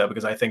big snub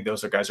because I think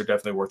those guys are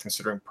definitely worth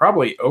considering.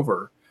 Probably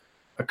over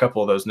a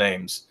couple of those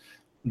names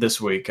this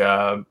week.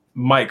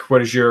 Mike, where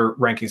does your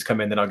rankings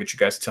come in? Then I'll get you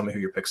guys to tell me who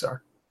your picks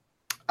are.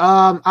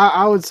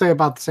 I would say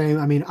about the same.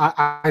 I mean,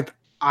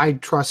 I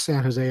trust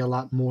San Jose a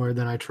lot more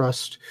than I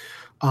trust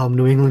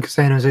New England, because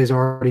San Jose's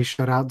already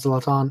shut out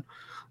Zlatan.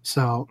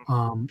 So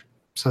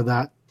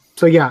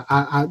yeah,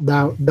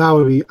 that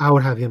would be, I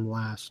would have him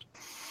last.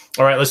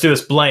 All right, let's do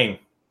this. Blaine,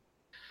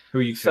 who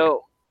are you?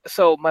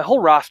 So my whole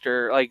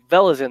roster, like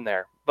Vela's in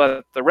there,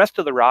 but the rest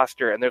of the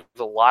roster, and there's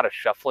a lot of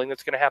shuffling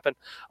that's going to happen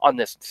on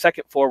this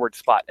second forward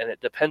spot, and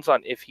it depends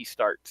on if he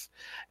starts,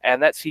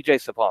 and that's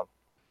CJ Sapong.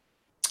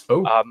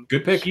 Oh,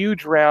 good pick.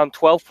 Huge round,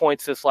 12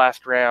 points this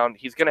last round.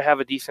 He's going to have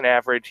a decent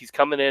average. He's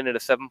coming in at a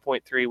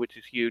 7.3, which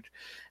is huge,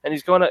 and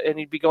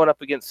he'd be going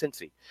up against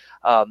Cincy.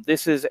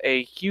 This is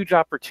a huge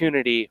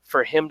opportunity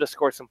for him to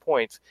score some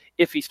points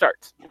if he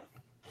starts.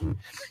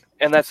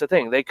 And that's the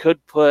thing. They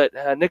could put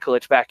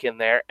Nikolic back in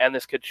there, and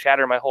this could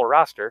shatter my whole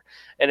roster.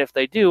 And if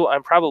they do,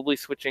 I'm probably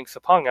switching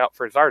Sapong out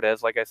for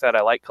Zardes. Like I said,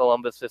 I like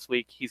Columbus this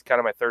week. He's kind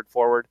of my third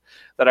forward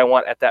that I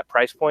want at that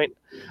price point.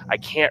 I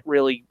can't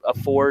really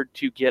afford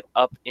to get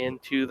up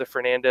into the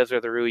Fernandez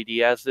or the Rui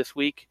Diaz this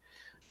week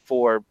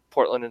for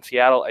Portland and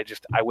Seattle.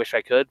 I wish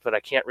I could, but I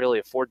can't really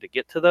afford to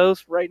get to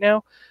those right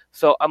now.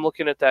 So I'm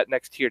looking at that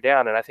next tier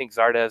down, and I think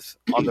Zardes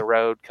on the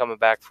road coming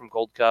back from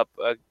Gold Cup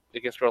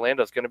against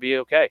Orlando is going to be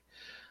okay.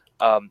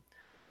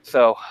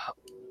 So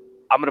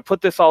I'm going to put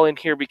this all in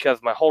here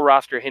because my whole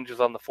roster hinges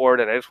on the forward,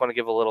 and I just want to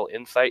give a little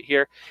insight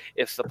here.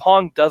 If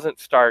Sapong doesn't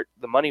start,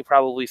 the money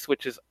probably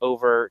switches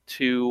over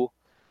to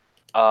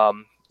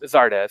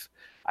Zardes.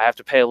 I have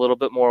to pay a little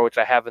bit more, which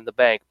I have in the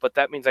bank, but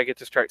that means I get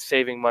to start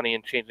saving money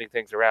and changing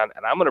things around.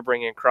 And I'm going to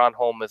bring in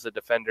Kronholm as a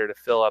defender to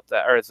fill up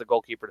that, or as a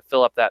goalkeeper to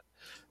fill up that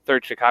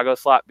third Chicago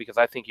slot, because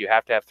I think you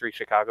have to have 3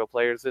 Chicago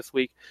players this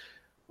week,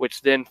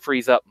 which then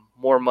frees up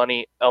more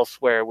money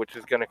elsewhere, which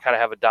is going to kind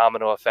of have a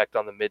domino effect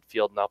on the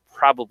midfield, and I'll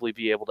probably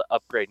be able to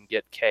upgrade and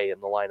get K in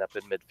the lineup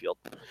in midfield.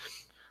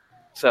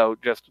 So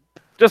just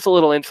a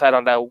little insight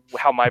on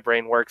how my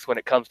brain works when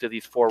it comes to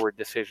these forward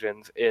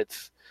decisions.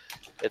 It's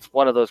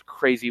one of those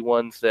crazy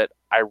ones that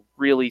I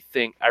really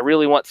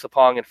want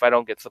Sapong, and if I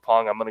don't get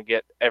Sapong, I'm going to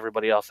get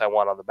everybody else I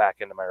want on the back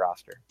end of my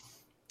roster.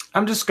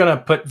 I'm just going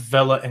to put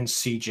Vela and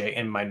CJ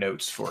in my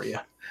notes for you.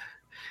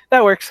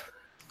 That works.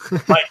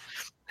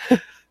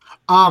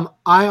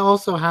 I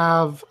also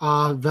have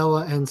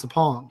Vela and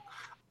Sapong.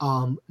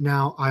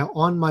 Now,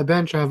 on my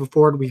bench, I have a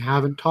forward we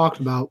haven't talked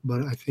about,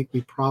 but I think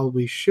we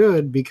probably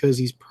should because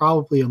he's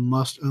probably a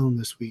must-own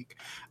this week.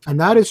 And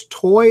that is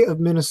Toy of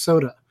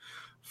Minnesota.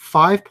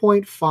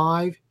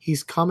 5.5.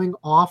 He's coming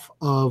off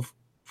of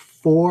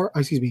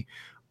 3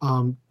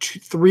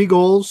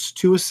 goals,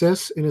 2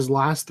 assists in his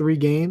last 3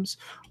 games.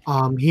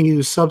 He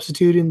was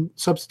substituted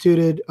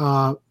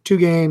 2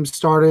 games,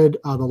 started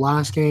the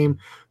last game,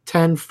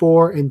 10,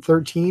 4, and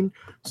 13.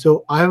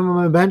 So I have him on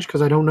my bench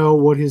because I don't know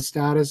what his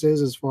status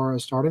is as far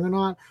as starting or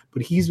not,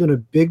 but he's been a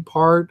big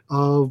part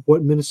of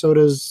what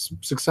Minnesota's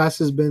success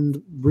has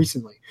been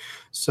recently.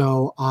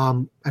 So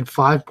at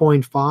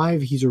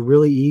 5.5, he's a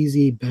really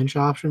easy bench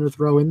option to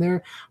throw in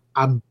there.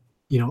 I'm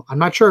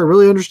not sure I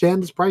really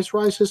understand this price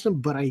rise system,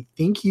 but I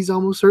think he's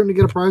almost certain to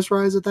get a price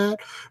rise at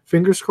that.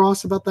 Fingers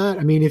crossed about that.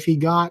 I mean, if he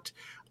got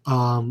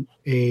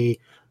a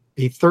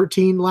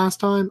 13 last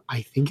time,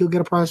 I think he'll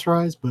get a price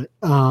rise. But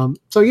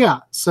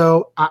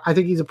so I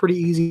think he's a pretty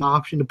easy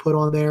option to put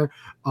on there.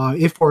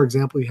 If, for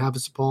example, you have a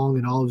Sapong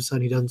and all of a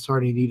sudden he doesn't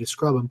start and you need to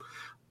scrub him,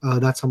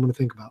 that's something to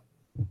think about.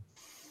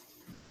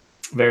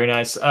 Very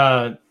nice.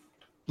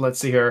 Let's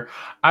see here.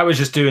 I was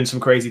just doing some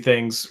crazy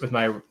things with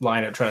my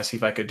lineup, trying to see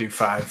if I could do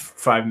five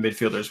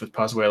midfielders with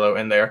Pozuelo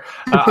in there.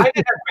 I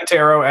did have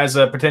Quintero as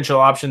a potential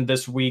option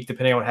this week,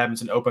 depending on what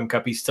happens in Open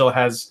Cup. He still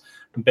has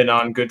been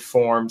on good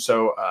form,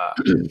 so I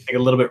think a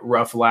little bit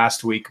rough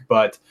last week,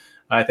 but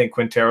I think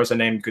Quintero's a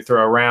name you could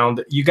throw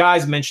around. You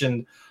guys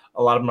mentioned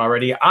a lot of them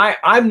already.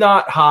 I'm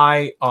not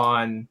high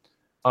on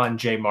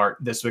J Mart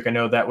this week. I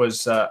know that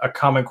was a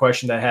common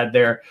question that I had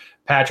there.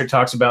 Patrick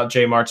talks about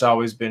J Mart's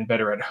always been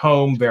better at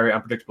home, very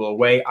unpredictable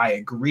away. I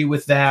agree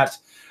with that.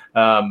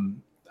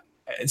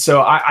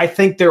 So I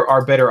think there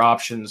are better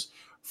options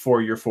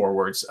for your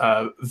forwards.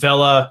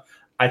 Vela,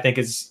 I think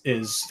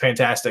is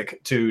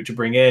fantastic to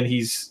bring in.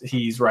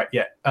 He's right.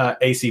 Yeah.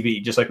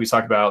 ACV, just like we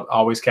talked about,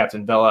 always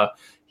Captain Vela.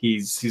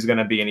 He's going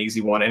to be an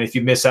easy one. And if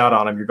you miss out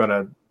on him, you're going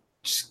to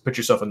just put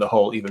yourself in the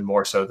hole even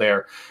more so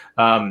there.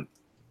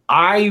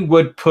 I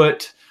would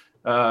put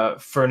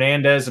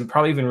Fernandez and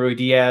probably even Rui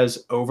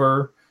Diaz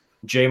over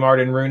J Mart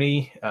and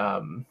Rooney.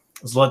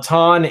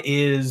 Zlatan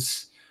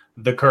is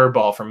the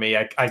curveball for me.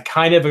 I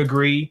kind of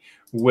agree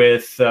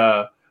with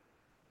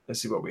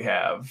let's see what we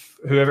have.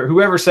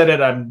 Whoever said it,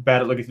 I'm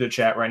bad at looking through the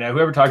chat right now.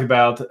 Whoever talked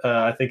about,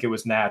 I think it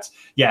was Nats.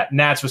 Yeah,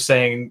 Nats was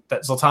saying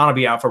that Zlatan will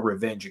be out for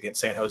revenge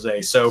against San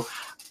Jose. So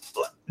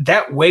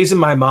that weighs in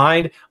my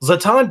mind.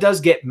 Zlatan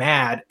does get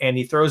mad and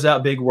he throws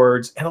out big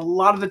words, and a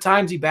lot of the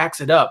times he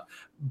backs it up,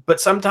 but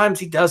sometimes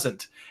he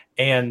doesn't.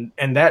 And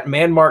that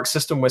man mark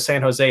system with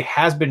San Jose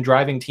has been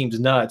driving teams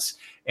nuts.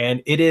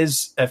 And it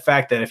is a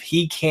fact that if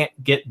he can't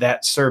get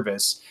that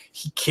service,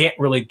 he can't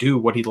really do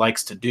what he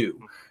likes to do.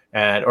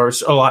 Or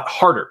it's a lot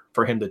harder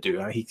for him to do.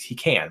 He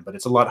can, but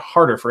it's a lot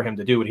harder for him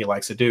to do what he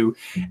likes to do.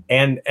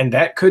 And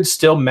that could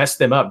still mess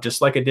them up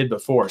just like it did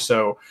before.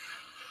 So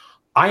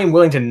I am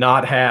willing to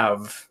not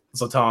have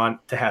Zlatan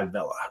to have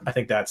Vela. I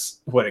think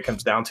that's what it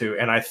comes down to.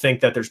 And I think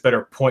that there's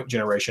better point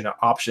generation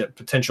option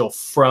potential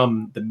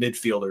from the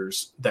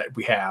midfielders that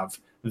we have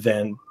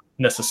than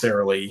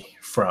necessarily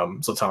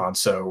from Zlatan.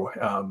 So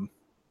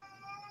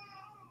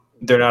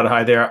they're not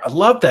high there. I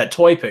love that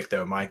toy pick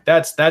though, Mike.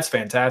 That's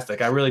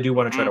fantastic. I really do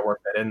want to try to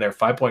work that in there.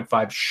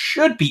 5.5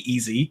 should be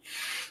easy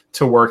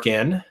to work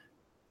in.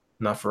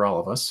 Not for all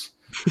of us,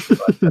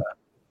 but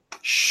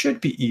should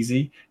be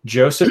easy.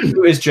 Joseph,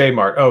 who is J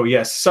Mart? Oh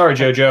yes, sorry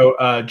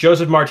Jojo.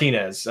 Joseph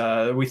Martinez.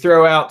 We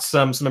throw out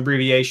some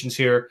abbreviations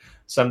here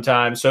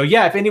sometimes. So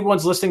yeah, if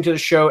anyone's listening to the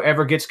show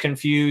ever gets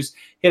confused,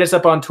 hit us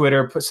up on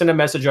Twitter. Send a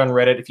message on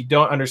Reddit if you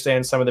don't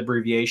understand some of the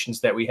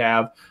abbreviations that we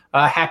have.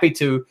 Happy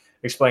to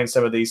explain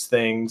some of these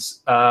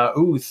things.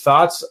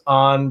 Thoughts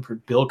on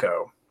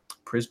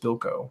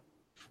Przybylko,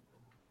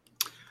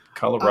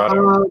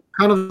 Colorado.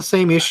 Kind of the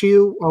same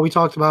issue we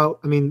talked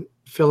about. I mean,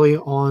 Philly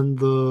on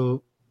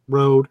the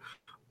road.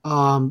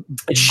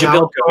 It's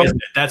Przybylko, isn't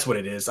it? That's what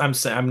it is. I'm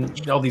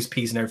all these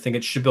P's and everything.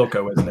 It's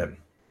Przybylko, isn't it?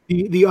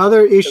 The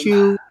other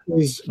issue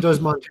is, does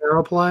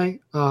Montero play?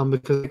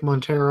 Because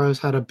Montero's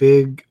had a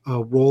big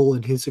role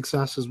in his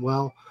success as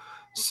well.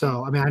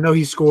 So, I mean, I know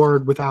he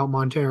scored without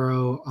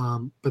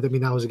Montero, but I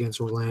mean, that was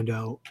against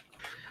Orlando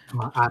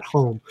at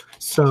home.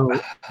 So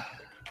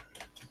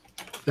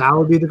that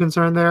would be the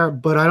concern there.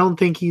 But I don't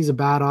think he's a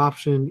bad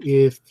option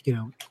if,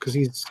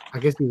 because I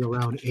guess he's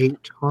around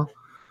 8, huh?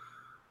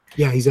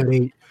 Yeah, he's at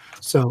 8.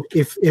 So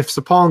if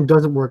Sapong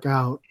doesn't work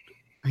out,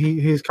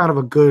 he's kind of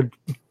a good,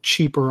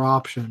 cheaper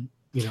option,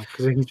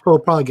 because he'll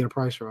probably get a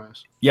price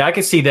rise. Yeah, I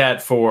can see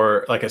that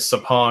for like a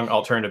Sapong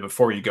alternative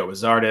before you go with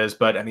Zardes.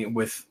 But I mean,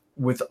 with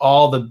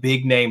all the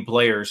big name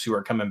players who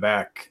are coming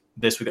back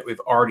this week that we've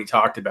already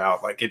talked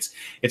about, like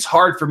it's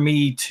hard for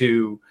me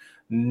to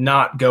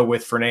not go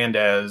with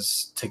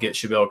Fernandez to get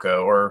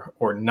Przybylko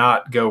or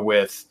not go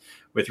with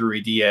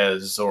Rui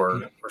Diaz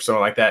or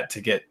someone like that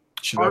to get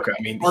Przybylko.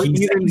 I mean,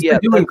 he's been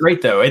doing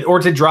great though, or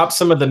to drop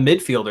some of the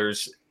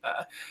midfielders.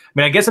 I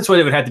mean, I guess that's what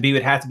it would have to be. It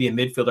would have to be a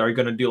midfielder. Are you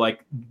going to do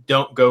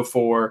don't go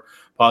for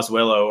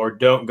Pozuelo or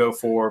don't go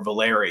for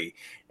Valeri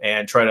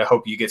and try to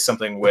hope you get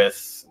something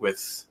with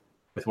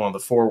one of the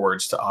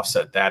forwards to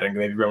offset that and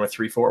maybe run with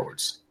 3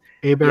 forwards?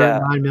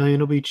 Hebert, 9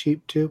 million will be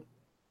cheap too.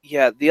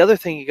 Yeah, the other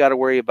thing you got to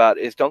worry about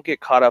is don't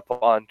get caught up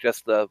on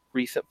just the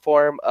recent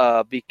form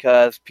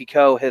because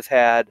Picault has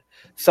had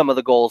some of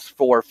the goals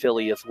for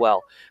Philly as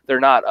well. They're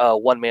not a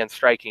one-man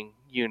striking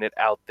unit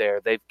out there.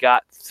 They've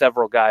got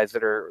several guys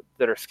that are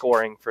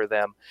scoring for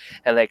them,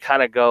 and they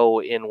kind of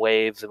go in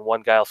waves, and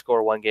one guy will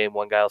score one game,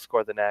 one guy will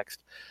score the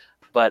next.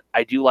 But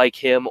I do like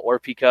him or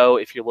Picault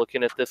if you're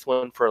looking at this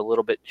one for a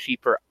little bit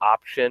cheaper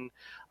option.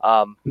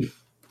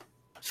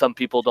 Some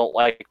people don't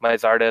like my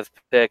Zardes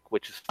pick,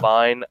 which is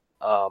fine.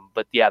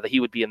 But yeah, he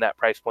would be in that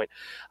price point.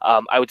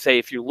 I would say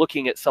if you're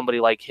looking at somebody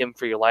like him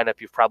for your lineup,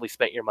 you've probably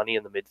spent your money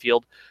in the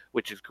midfield,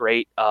 which is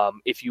great.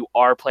 If you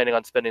are planning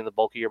on spending the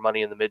bulk of your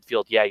money in the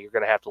midfield, yeah, you're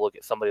going to have to look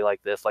at somebody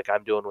like this, like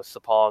I'm doing with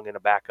Sapong and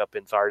a backup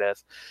in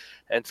Zardes.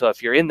 And so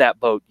if you're in that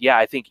boat, yeah,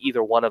 I think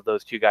either one of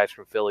those two guys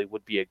from Philly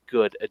would be a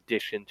good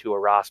addition to a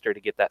roster to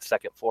get that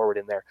second forward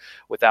in there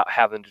without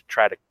having to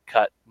try to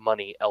cut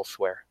money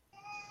elsewhere.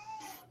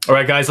 All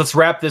right, guys, let's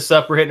wrap this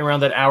up. We're hitting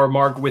around that hour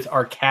mark with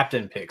our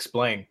captain picks.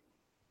 Blaine.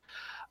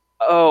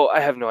 Oh, I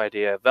have no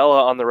idea.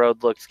 Vela on the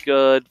road looks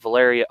good.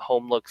 Valeri at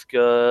home looks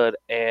good.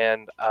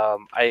 And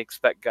I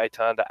expect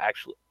Gaetan to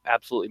actually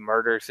absolutely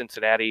murder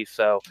Cincinnati.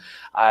 So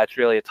it's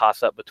really a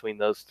toss-up between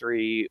those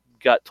 3.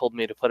 Gut told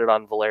me to put it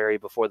on Valeri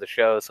before the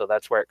show, so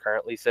that's where it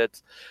currently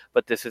sits.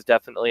 But this is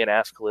definitely an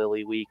Ask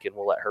Lily week, and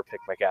we'll let her pick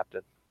my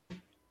captain.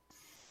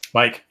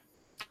 Mike.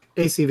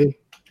 ACV.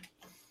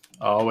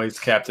 Always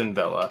Captain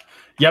Vela.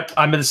 Yep,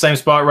 I'm in the same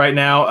spot right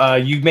now.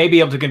 You may be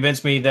able to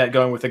convince me that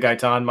going with the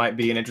Gaetan might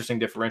be an interesting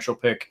differential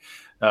pick,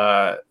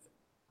 but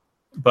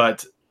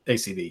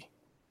ACV,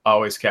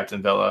 always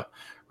Captain Vela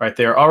right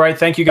there. All right,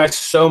 thank you guys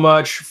so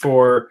much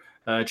for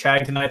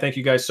chatting tonight. Thank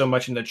you guys so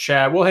much in the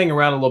chat. We'll hang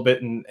around a little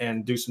bit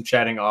and do some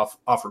chatting off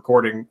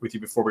recording with you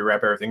before we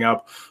wrap everything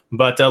up.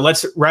 But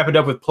let's wrap it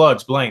up with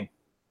plugs. Blaine.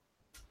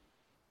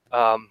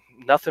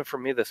 Nothing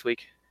from me this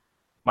week.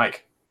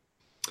 Mike.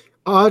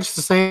 Just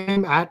the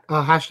same at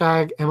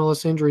hashtag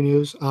MLS injury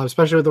news,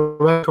 especially with the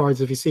red cards.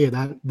 If you see it,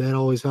 that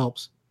always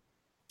helps.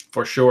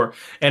 For sure.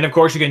 And of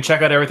course, you can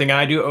check out everything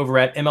I do over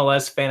at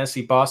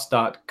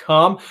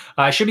MLSFantasyBoss.com.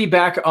 I should be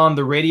back on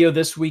the radio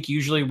this week.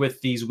 Usually with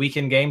these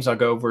weekend games, I'll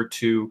go over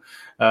to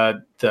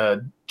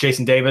the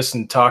Jason Davis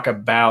and talk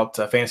about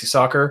fantasy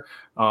soccer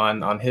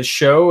on his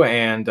show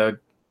and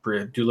do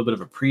a little bit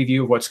of a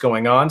preview of what's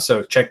going on.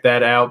 So check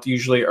that out.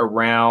 Usually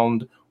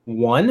around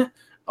 1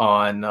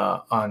 on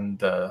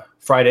the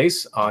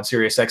Fridays on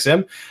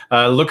SiriusXM.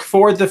 Look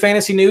forward to the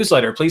fantasy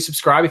newsletter. Please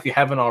subscribe if you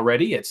haven't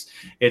already.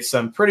 It's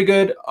some pretty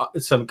good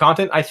some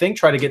content, I think.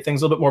 Try to get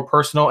things a little bit more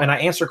personal, and I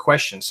answer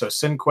questions. So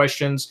send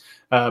questions.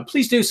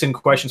 Please do send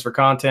questions for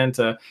content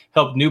to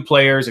help new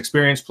players,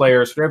 experienced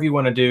players, whatever you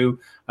want to do.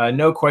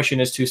 No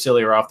question is too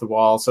silly or off the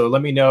wall. So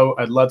let me know.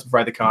 I'd love to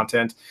provide the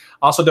content.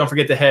 Also, don't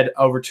forget to head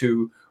over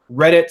to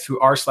Reddit through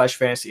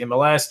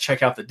r/fantasymls.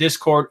 Check out the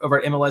Discord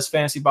over at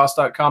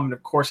mlsfantasyboss.com. And,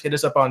 of course, hit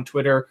us up on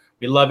Twitter.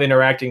 We love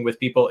interacting with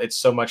people. It's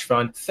so much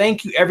fun.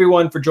 Thank you,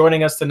 everyone, for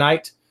joining us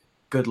tonight.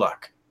 Good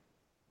luck.